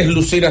van a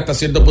deslucir hasta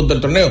cierto punto el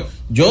torneo.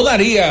 Yo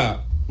daría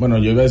Bueno,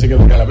 yo iba a decir que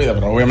daría la vida,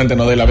 pero obviamente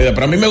no doy la vida.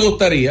 Pero a mí me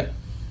gustaría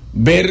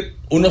ver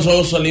unos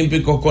Juegos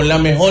Olímpicos con las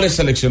mejores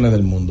selecciones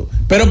del mundo.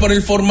 Pero por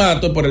el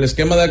formato, por el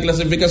esquema de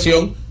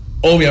clasificación,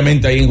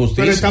 obviamente hay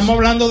injusticias. Pero estamos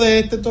hablando de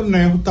este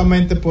torneo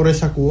justamente por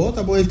esa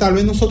cuota, porque tal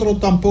vez nosotros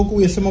tampoco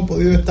hubiésemos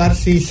podido estar,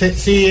 si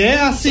es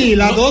así,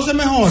 las 12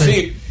 mejores.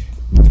 Sí.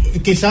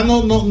 Quizás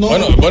no.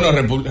 Bueno,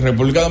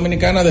 República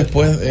Dominicana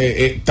después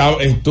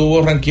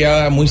estuvo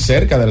rankeada muy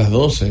cerca de las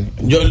 12.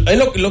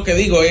 Lo que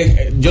digo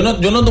es, yo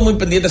no ando muy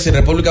pendiente si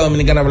República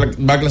Dominicana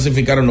va a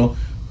clasificar o no,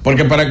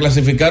 porque para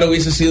clasificar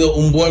hubiese sido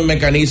un buen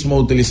mecanismo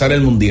utilizar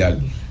el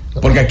mundial,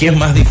 porque aquí es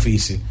más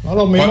difícil. No,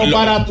 lo mismo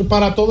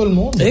para todo el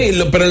mundo. Sí,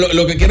 pero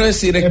lo que quiero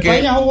decir es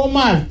España jugó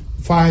mal.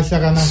 Fájese a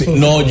ganar. Sí,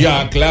 no,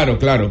 ya, claro.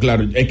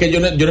 Es que yo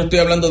no estoy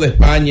hablando de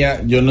España,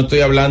 yo no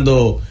estoy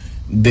hablando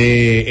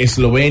de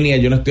Eslovenia,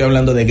 yo no estoy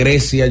hablando de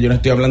Grecia, yo no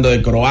estoy hablando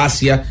de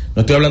Croacia, no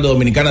estoy hablando de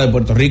Dominicana, de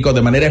Puerto Rico,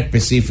 de manera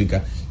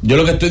específica. Yo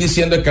lo que estoy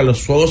diciendo es que a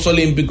los Juegos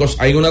Olímpicos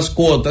hay unas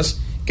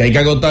cuotas que hay que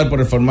agotar por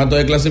el formato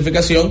de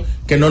clasificación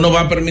que no nos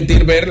va a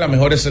permitir ver las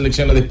mejores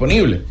selecciones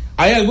disponibles.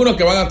 Hay algunos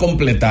que van a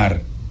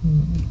completar.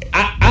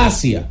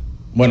 Asia.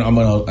 Bueno,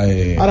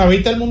 ahora,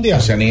 ¿viste el mundial?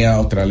 Oceanía,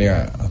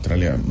 Australia.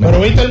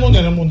 Pero ¿viste el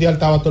mundial? En el mundial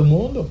estaba todo el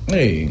mundo.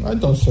 Sí.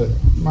 Entonces,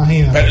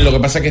 imagínate. Pero lo que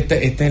pasa es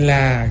que esta es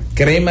la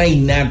crema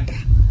innata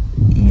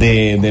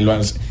del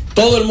balance.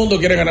 Todo el mundo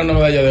quiere ganar una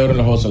medalla de oro en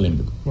los Juegos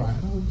Olímpicos. Bueno,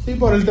 sí,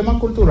 por el tema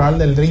cultural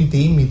del Dream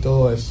Team y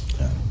todo eso.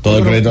 Todo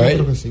el crédito a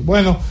ellos. Sí.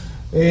 Bueno,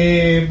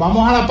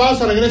 vamos a la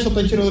pausa. Regreso,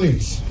 Tenchi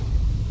Rodríguez.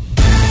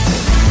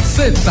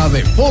 Z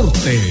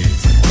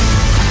Deportes.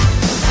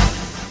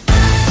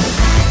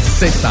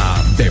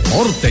 Z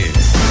Deportes.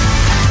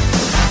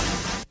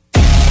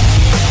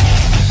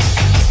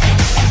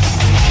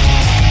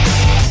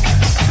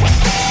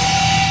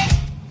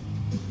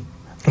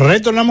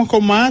 Retornamos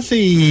con más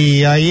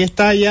y ahí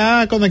está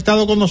ya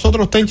conectado con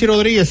nosotros Tenchi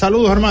Rodríguez.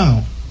 Saludos,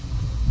 hermano.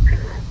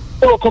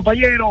 Hola,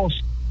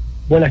 compañeros.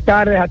 Buenas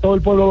tardes a todo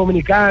el pueblo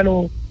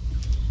dominicano.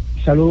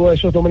 Saludos a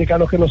esos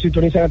dominicanos que nos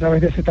sintonizan a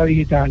través de Z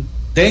Digital.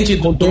 Tenchi,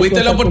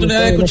 ¿tuviste la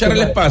oportunidad de escuchar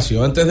el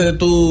espacio antes de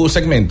tu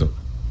segmento?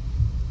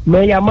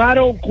 Me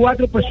llamaron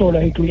 4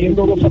 personas,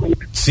 incluyendo 2 amigos.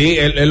 Sí,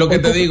 es lo que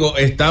te digo.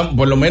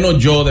 Por lo menos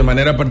yo, de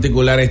manera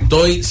particular,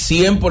 estoy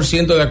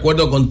 100% de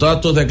acuerdo con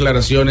todas tus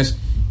declaraciones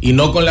y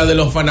no con la de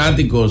los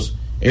fanáticos,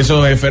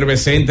 esos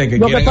efervescentes que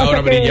quieren ahora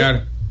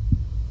brillar.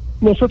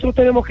 Nosotros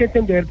tenemos que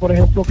entender, por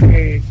ejemplo,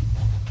 que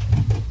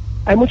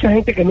hay mucha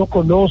gente que no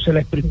conoce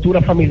la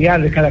estructura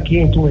familiar de cada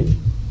quien.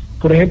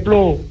 Por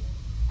ejemplo,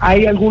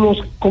 hay algunos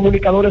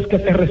comunicadores que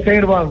se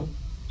reservan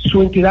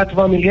su entidad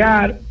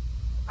familiar.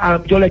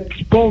 Yo la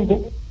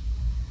expongo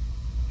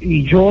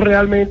y yo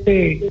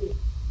realmente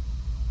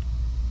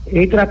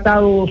he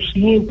tratado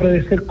siempre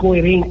de ser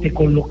coherente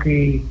con lo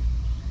que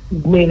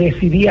me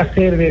decidí a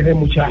hacer desde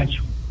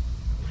muchacho,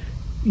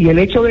 y el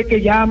hecho de que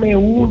llame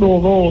 1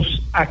 o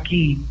 2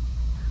 aquí,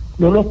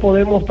 no nos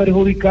podemos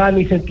perjudicar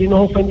ni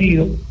sentirnos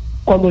ofendidos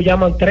cuando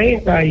llaman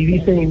 30 y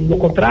dicen lo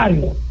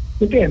contrario,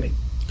 ¿entiendes?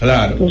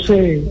 Claro.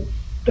 Entonces,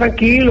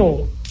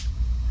 tranquilo,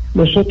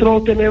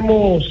 nosotros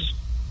tenemos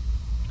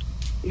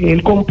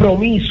el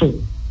compromiso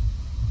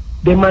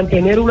de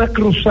mantener una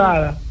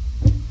cruzada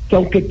que,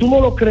 aunque tú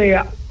no lo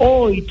creas,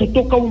 hoy tú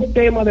tocas un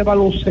tema de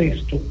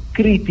baloncesto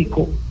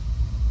crítico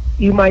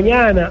y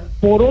mañana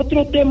por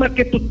otro tema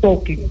que tú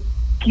toques,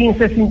 quien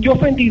se sintió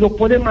ofendido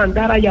puede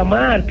mandar a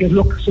llamar, que es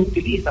lo que se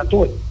utiliza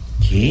tú.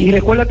 ¿Sí? Y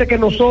recuérdate que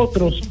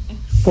nosotros,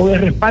 con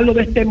el respaldo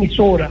de esta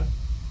emisora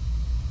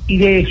y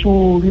de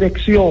su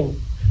dirección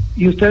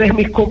y ustedes,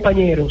 mis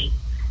compañeros,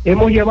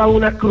 hemos llevado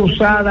una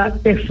cruzada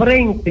de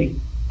frente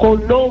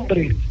con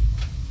nombres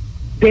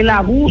del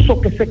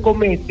abuso que se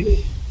comete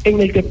en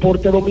el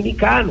deporte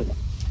dominicano.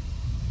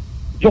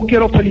 Yo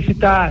quiero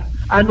felicitar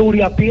a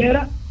Nuria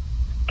Piera,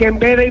 que en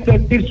vez de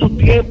invertir su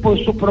tiempo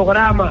en su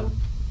programa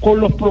con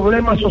los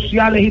problemas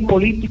sociales y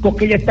políticos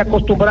que ella está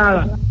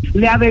acostumbrada,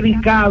 le ha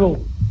dedicado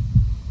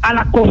a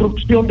la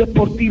corrupción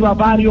deportiva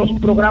varios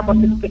programas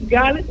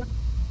especiales.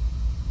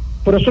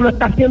 Pero eso lo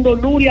está haciendo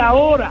Nuria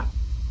ahora.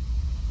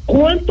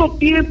 ¿Cuánto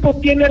tiempo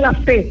tiene la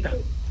Z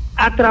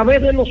a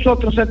través de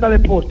nosotros, Z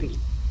Deportes,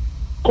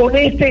 con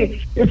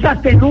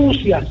esas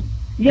denuncias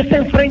y ese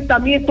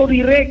enfrentamiento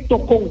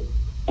directo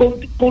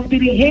con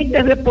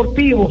dirigentes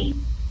deportivos,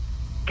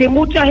 que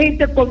mucha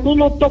gente cuando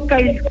uno toca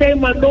el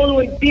tema no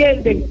lo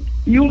entiende,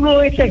 y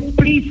uno es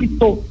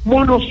explícito,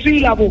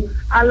 monosílabo,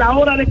 a la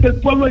hora de que el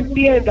pueblo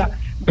entienda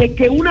de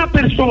que una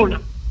persona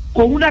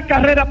con una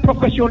carrera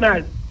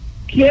profesional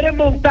quiere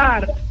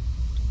montar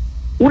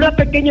una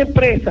pequeña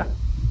empresa,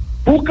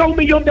 busca $1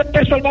 millón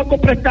al banco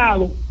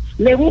prestado,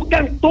 le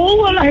buscan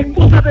todas las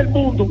excusas del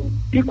mundo,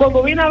 y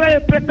cuando viene a ver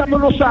el préstamo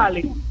no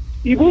sale,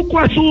 y busco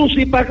a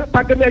Susi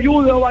para que me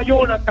ayude, o a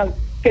Jonathan,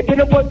 que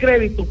tiene buen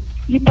crédito,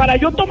 y para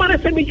yo tomar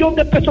ese $1 millón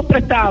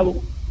prestado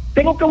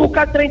tengo que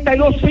buscar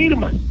 32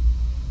 firmas,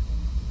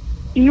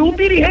 y un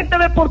dirigente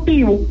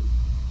deportivo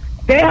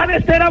deja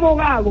de ser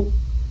abogado,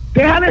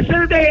 deja de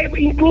ser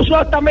incluso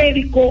hasta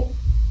médico,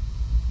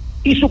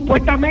 y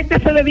supuestamente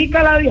se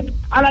dedica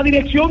a la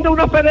dirección de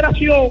una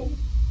federación,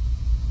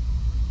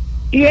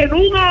 y en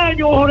un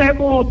año, Jorge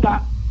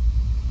Mota,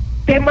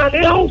 te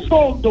maneja un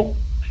fondo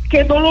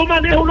que no lo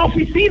maneja una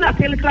oficina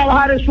que él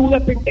trabajar en su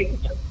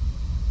dependencia.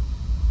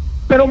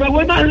 Pero me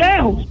voy más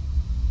lejos.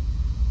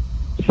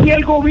 Si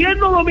el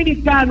gobierno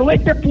dominicano,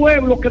 este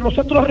pueblo que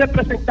nosotros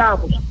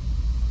representamos,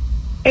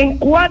 en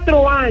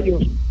 4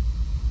 años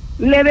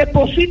le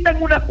deposita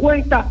en una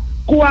cuenta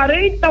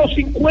 40 o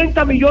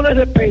 50 millones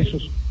de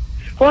pesos,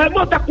 Jorge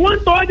Mota,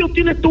 ¿cuántos años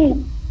tienes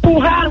tú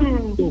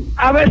pujando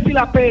a ver si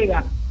la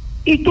pega?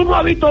 Y tú no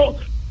has visto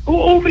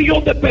un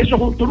millón de pesos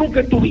juntos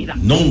nunca en tu vida.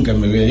 Nunca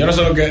en mi vida. Yo no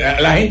sé lo que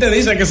la gente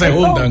dice que se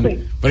juntan,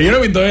 pero yo no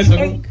he visto eso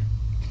nunca.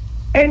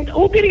 En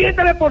un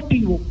dirigente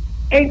deportivo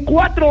en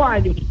 4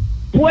 años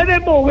puede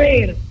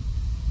mover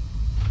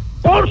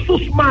por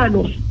sus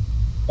manos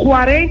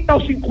 40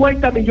 o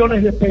 50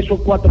 millones de pesos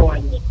en 4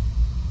 años.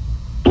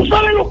 Tú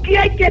sabes lo que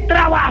hay que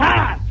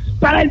trabajar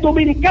para el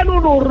dominicano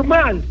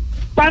normal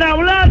para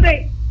hablar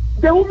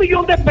de 1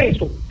 millón de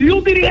pesos, y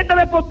un dirigente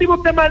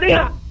deportivo te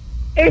maneja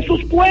en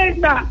sus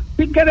cuentas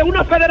y que de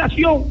una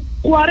federación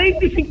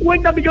 40 y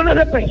 50 millones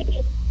de pesos.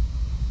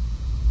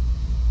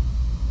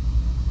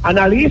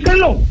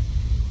 Analícenlo.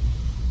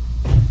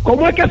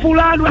 ¿Cómo es que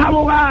fulano es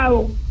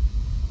abogado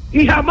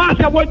y jamás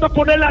se ha vuelto a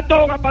poner la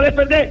toga para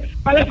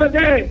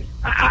defender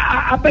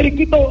a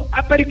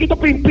Periquito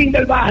Pimpín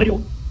del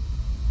barrio?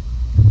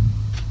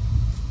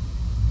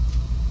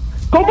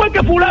 ¿Cómo es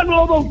que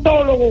fulano es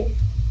odontólogo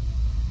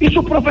y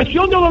su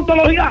profesión de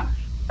odontología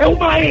es un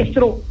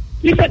maestro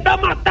y se está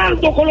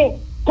matando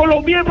con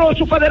los miembros de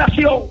su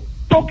federación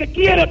porque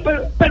quiere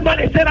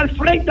permanecer al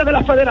frente de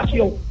la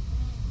federación?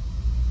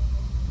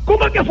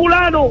 ¿Cómo es que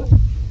fulano,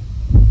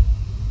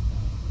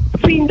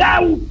 sin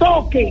dar un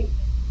toque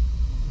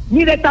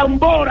ni de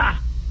tambora,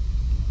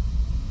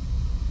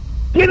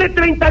 tiene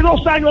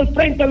 32 años al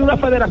frente de una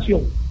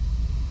federación?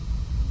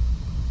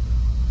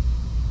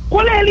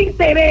 ¿Cuál es el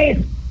interés?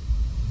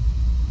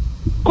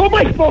 ¿Cómo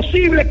es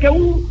posible que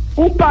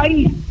un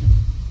país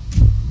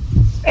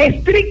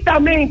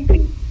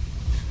estrictamente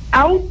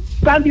a un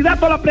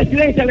candidato a la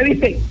presidencia le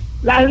dice: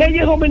 las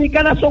leyes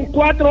dominicanas son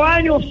 4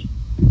 años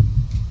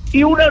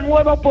y una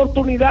nueva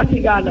oportunidad si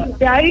gana?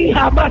 De ahí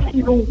jamás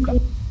y nunca.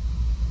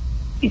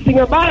 Y sin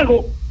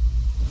embargo,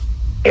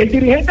 el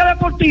dirigente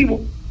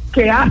deportivo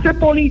que hace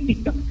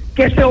política,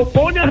 que se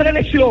opone a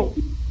reelección,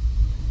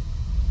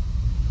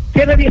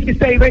 tiene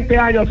 16, 20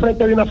 años al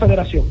frente de una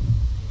federación.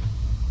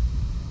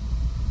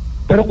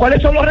 Pero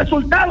 ¿cuáles son los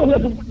resultados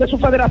de su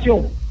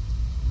federación?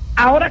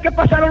 Ahora que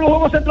pasaron los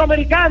Juegos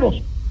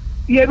Centroamericanos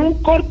y en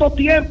un corto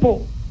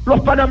tiempo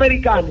los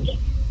Panamericanos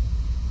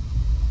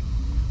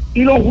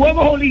y los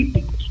Juegos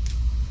Olímpicos,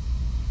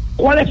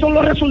 ¿cuáles son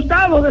los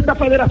resultados de esta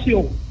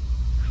federación?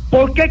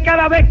 ¿Por qué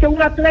cada vez que un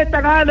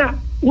atleta gana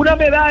una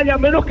medalla,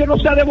 menos que no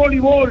sea de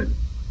voleibol,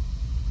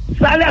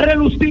 sale a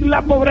relucir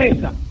la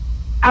pobreza?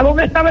 ¿A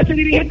dónde estaba ese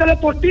dirigente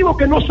deportivo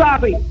que no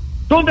sabe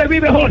dónde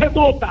vive Jorge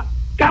Mota,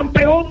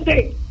 campeón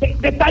de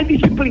tal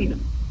disciplina?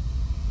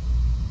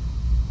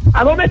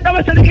 ¿A dónde estaba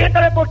ese dirigente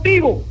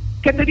deportivo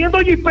que teniendo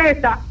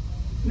jipeta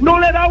no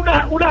le da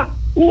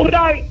un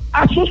ray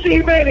a Susi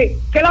Jiménez,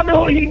 que es la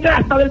mejor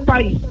gimnasta del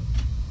país?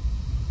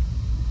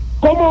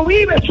 ¿Cómo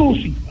vive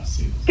Susi?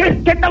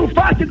 ¿Qué tan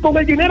fácil con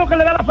el dinero que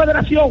le da la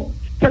federación?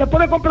 Se le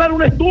puede comprar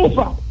una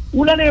estufa,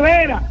 una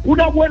nevera,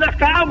 una buena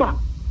cama,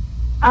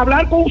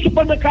 hablar con un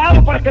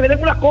supermercado para que le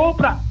den una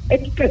compra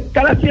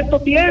cada cierto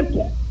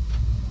tiempo.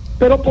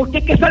 Pero ¿por qué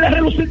es que sale a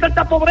relucir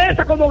tanta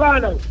pobreza cuando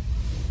ganan?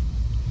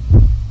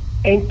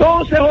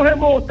 Entonces, Jorge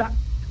Mota,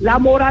 la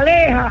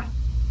moraleja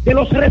de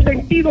los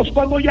resentidos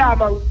cuando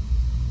llaman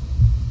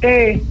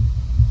es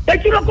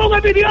que uno con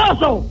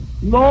envidioso.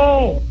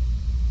 No,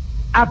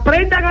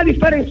 aprendan a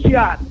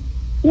diferenciar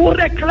un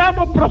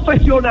reclamo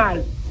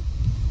profesional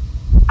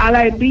a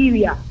la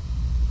envidia.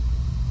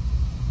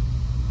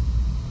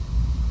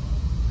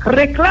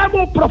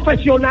 Reclamo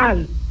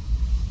profesional,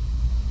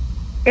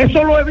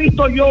 eso lo he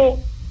visto yo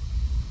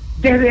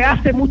desde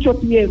hace mucho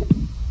tiempo,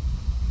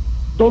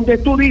 donde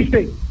tú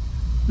dices: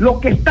 lo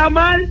que está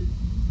mal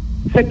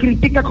se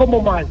critica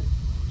como mal,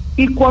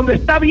 y cuando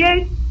está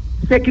bien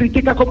se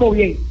critica como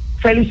bien.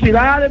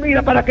 Felicidades,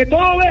 mira, para que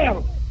todos vean,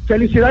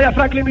 felicidades a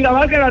Franklin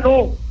Mirabal, que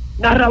ganó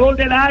narrador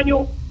del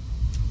año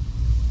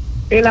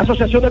en la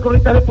Asociación de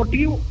Cronistas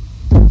Deportivos.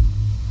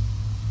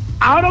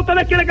 Ahora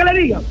ustedes quieren que le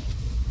digan,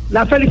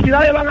 las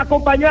felicidades van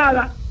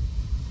acompañadas,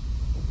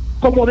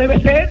 como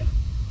debe ser,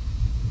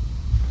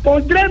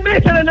 por 3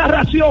 meses de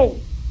narración,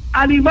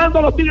 animando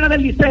a los Tigres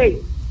del Licey.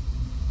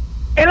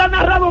 Él ha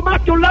narrado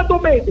más que Orlando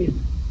Méndez,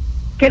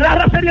 que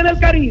narra Serie del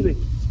Caribe,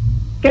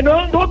 que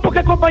no porque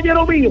es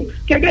compañero mío,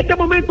 que en este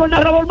momento es el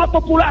narrador más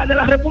popular de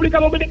la República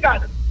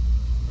Dominicana.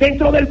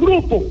 Dentro del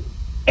grupo,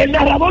 el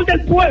narrador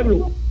del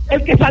pueblo,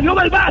 el que salió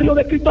del barrio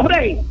de Cristo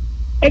Rey,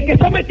 el que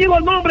se ha metido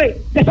el nombre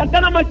de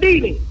Santana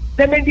Martínez,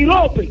 de Mendy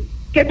López,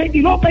 que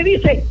Mendy López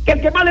dice que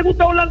el que más le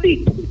gusta es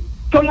Orlandito,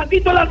 que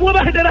Orlandito es la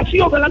nueva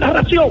generación de la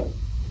narración.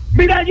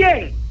 Mira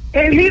ayer,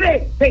 el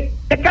líder de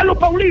Carlos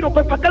Paulino,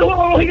 pues para que el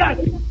juego de los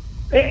gigantes,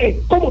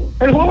 como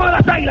el juego de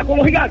las águilas con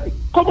los gigantes,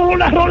 como lo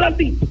narró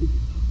Landito.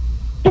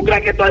 ¿Tú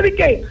crees que esto es de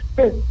qué?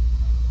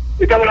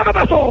 ¿Y qué fue lo que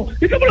pasó?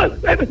 ¿Y qué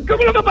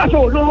fue lo que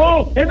pasó?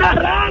 No, es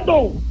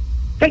narrando.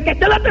 El que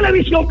está en la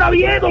televisión está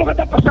viendo lo que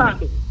está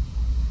pasando.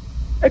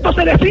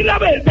 Entonces, decir la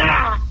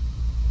verdad,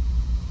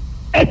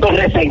 estos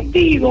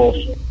resentidos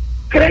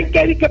creen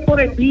que es que por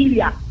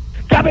envidia.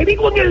 Que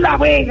averigüen en La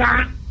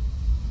Vega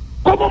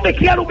cómo me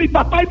criaron mi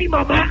papá y mi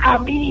mamá a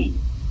mí,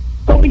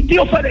 con mi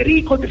tío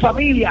Federico y mi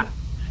familia.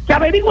 Que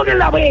averigüen en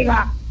La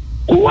Vega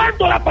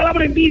cuándo la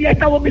palabra envidia ha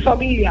estado en mi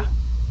familia.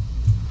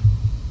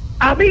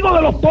 Amigo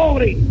de los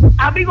pobres,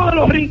 amigo de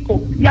los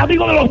ricos y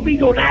amigo de los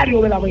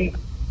millonarios de La Vega.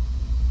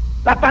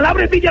 La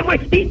palabra envidia no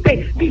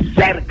existe ni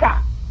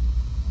cerca.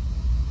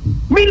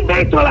 1000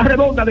 metros a la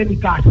redonda de mi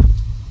casa.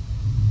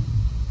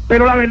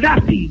 Pero la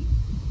verdad sí,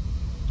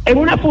 en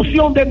una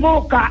fusión de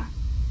Moca,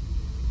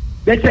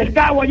 del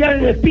Cercado allá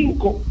en el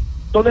 5,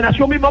 donde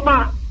nació mi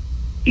mamá,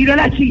 y de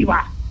la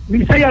Chiva,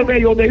 Licey al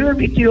medio, donde yo he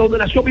vivido, donde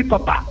nació mi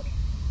papá.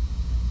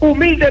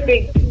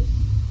 Humildemente,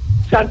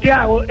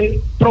 Santiago,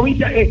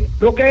 provincia,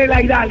 lo que es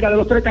la Hidalga de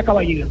los 30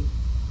 caballeros.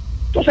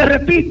 Entonces,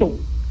 repito,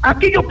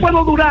 aquí yo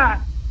puedo durar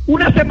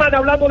una semana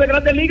hablando de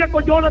Grandes Ligas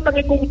con Jonathan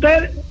y con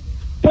ustedes.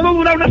 Puedo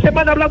durar una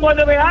semana hablando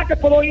de NBA, que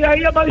puedo ir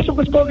ahí a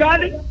Madison Square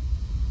Garden.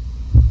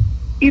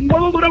 Y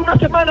puedo durar una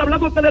semana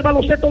hablando del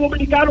baloncesto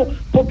dominicano,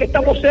 porque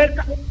estamos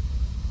cerca.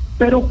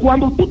 Pero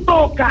cuando tú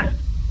tocas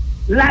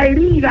la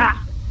herida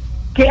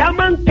que ha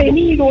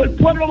mantenido el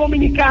pueblo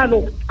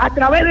dominicano a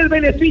través del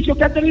beneficio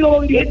que han tenido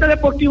los dirigentes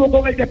deportivos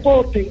con el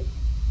deporte,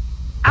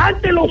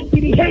 antes los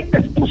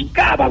dirigentes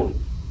buscaban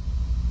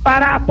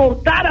para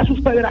aportar a sus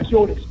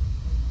federaciones.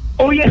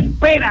 Hoy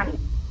esperan,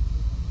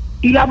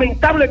 y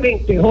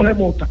lamentablemente, Jorge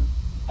Mota,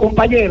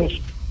 compañeros,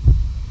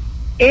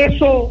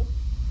 eso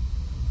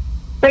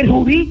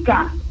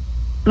perjudica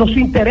los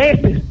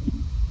intereses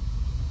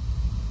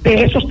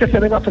de esos que se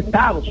ven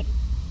afectados.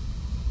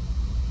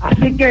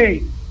 Así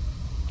que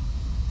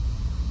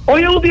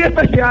hoy es un día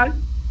especial,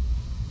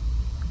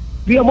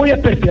 día muy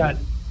especial,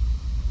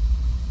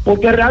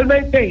 porque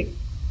realmente,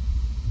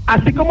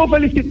 así como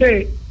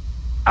felicité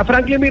a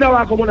Franklin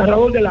Mirabal como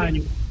narrador del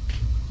año,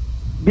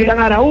 Miran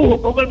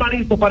Araújo como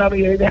hermanito para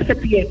mí desde hace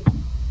tiempo,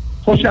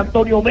 José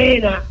Antonio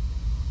Mena,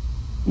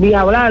 ni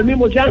hablar, el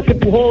mismo Jansen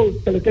Pujol,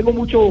 que le tengo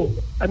mucho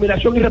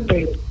admiración y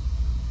respeto,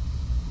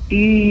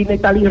 y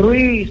Netalí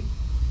Ruiz,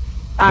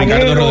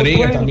 Ricardo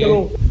Rodríguez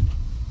también,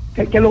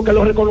 que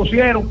lo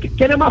reconocieron.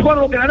 ¿Quiénes más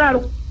fueron los que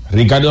ganaron?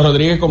 Ricardo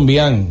Rodríguez con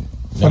Bian,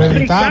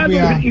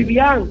 Ricardo y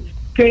Bian,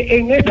 que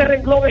en ese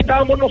renglón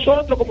estábamos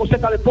nosotros como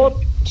Z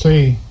Deportes.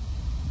 Sí.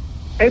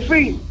 En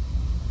fin,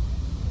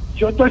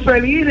 yo estoy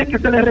feliz de que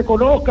se les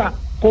reconozca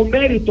con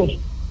méritos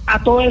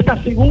a todas esas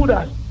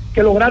figuras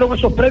que lograron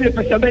esos premios,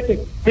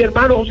 especialmente mi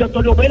hermano José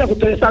Antonio Mena, que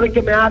ustedes saben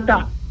que me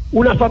ata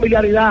una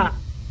familiaridad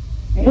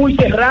muy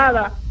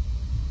cerrada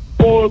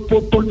por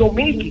Don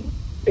Miki.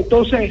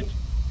 Entonces,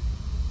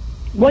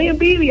 no hay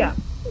envidia,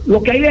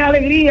 lo que hay es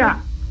alegría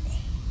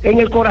en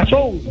el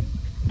corazón.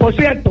 Por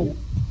cierto,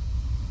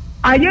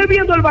 ayer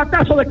viendo el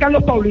batazo de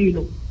Carlos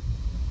Paulino,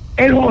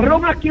 el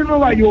jonrón aquí en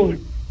Nueva York,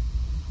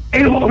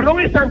 el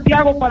jonrón en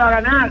Santiago para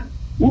ganar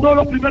uno de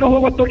los primeros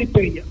juegos de Tony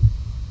Peña,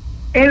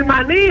 el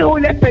manejo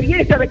y la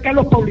experiencia de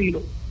Carlos Paulino,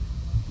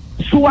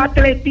 su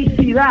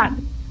atleticidad,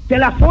 de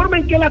la forma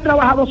en que él ha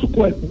trabajado su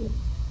cuerpo,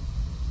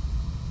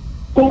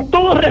 con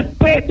todo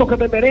respeto que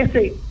me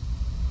merece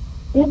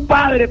un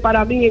padre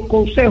para mí en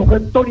consejo, que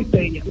es Tony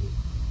Peña.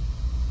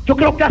 Yo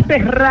creo que hace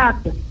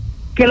rato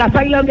que las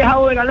Águilas han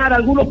dejado de ganar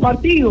algunos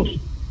partidos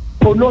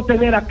por no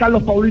tener a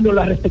Carlos Paulino en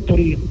la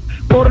receptoría,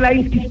 por la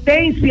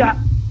insistencia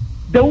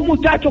de un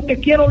muchacho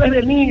que quiero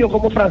desde niño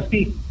como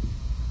Francisco.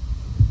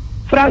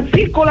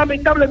 Francisco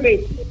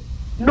lamentablemente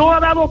no ha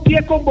dado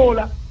pie con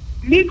bola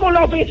ni con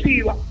la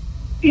ofensiva,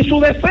 y su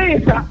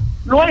defensa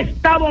no ha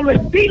estado al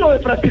estilo de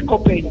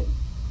Francisco Peña.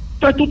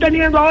 Entonces tú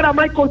teniendo ahora a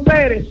Michael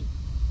Pérez,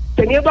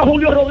 teniendo a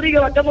Julio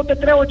Rodríguez bateándote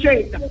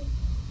 380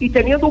 y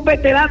teniendo un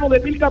veterano de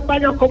 1000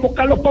 campañas como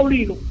Carlos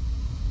Paulino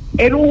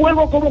en un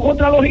juego como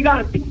contra los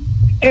Gigantes,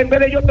 en vez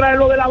de yo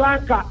traerlo de la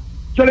banca,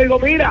 yo le digo,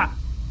 mira,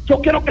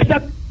 yo quiero que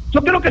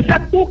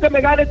sea tú que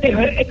me gane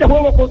este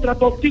juego contra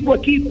tu antiguo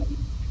equipo.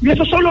 Y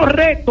esos son los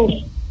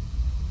retos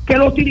que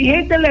los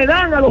dirigentes le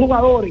dan a los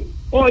jugadores.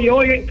 Oye,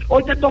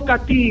 hoy te toca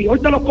a ti, hoy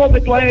te lo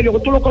comes tú a ellos,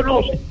 que tú lo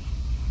conoces.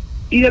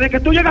 Y desde que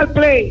tú llegas al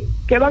play,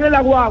 que van en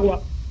la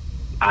guagua,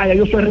 ay,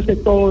 yo soy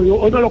receptor,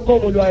 hoy no lo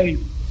como yo a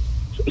ellos.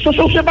 Eso es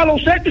un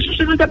baloncesto, eso es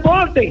el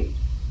deporte.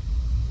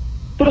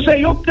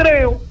 Entonces yo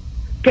creo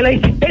que la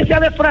insistencia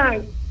de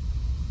Frank,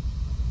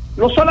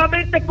 no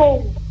solamente con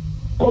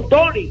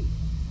Tony,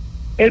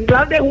 el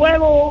plan de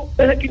juego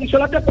desde que inició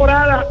la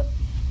temporada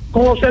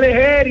con José de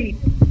Geri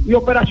y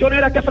operaciones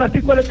era que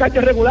Francisco era el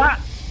catcher regular,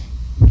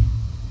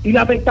 y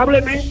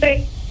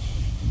lamentablemente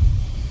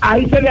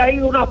ahí se le ha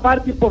ido una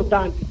parte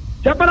importante.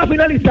 Ya para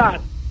finalizar,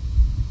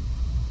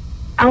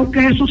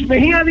 aunque Jesús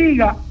Mejía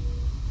diga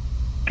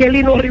que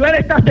Lino Rivera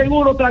está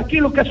seguro,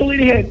 tranquilo, que es su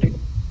dirigente,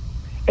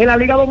 En la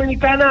Liga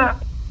Dominicana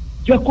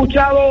yo he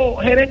escuchado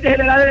gerentes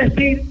generales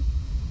decir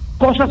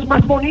cosas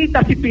más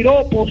bonitas y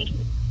piropos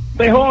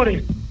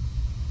mejores.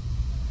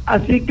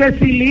 Así que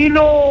si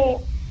Lino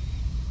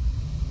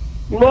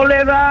no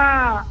le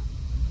da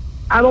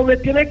a donde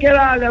tiene que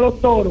darle a los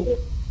Toros,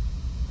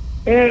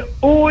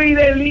 Uy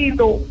de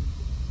Lino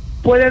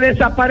puede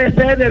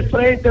desaparecer del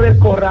frente del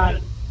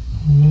corral.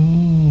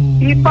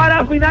 Y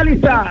para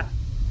finalizar,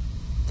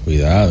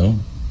 cuidado,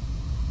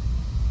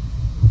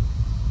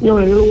 yo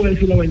no voy a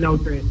decir la verdad a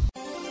ustedes.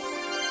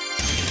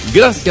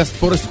 Gracias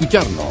por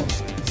escucharnos.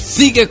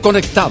 Sigue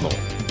conectado.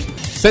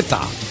 Z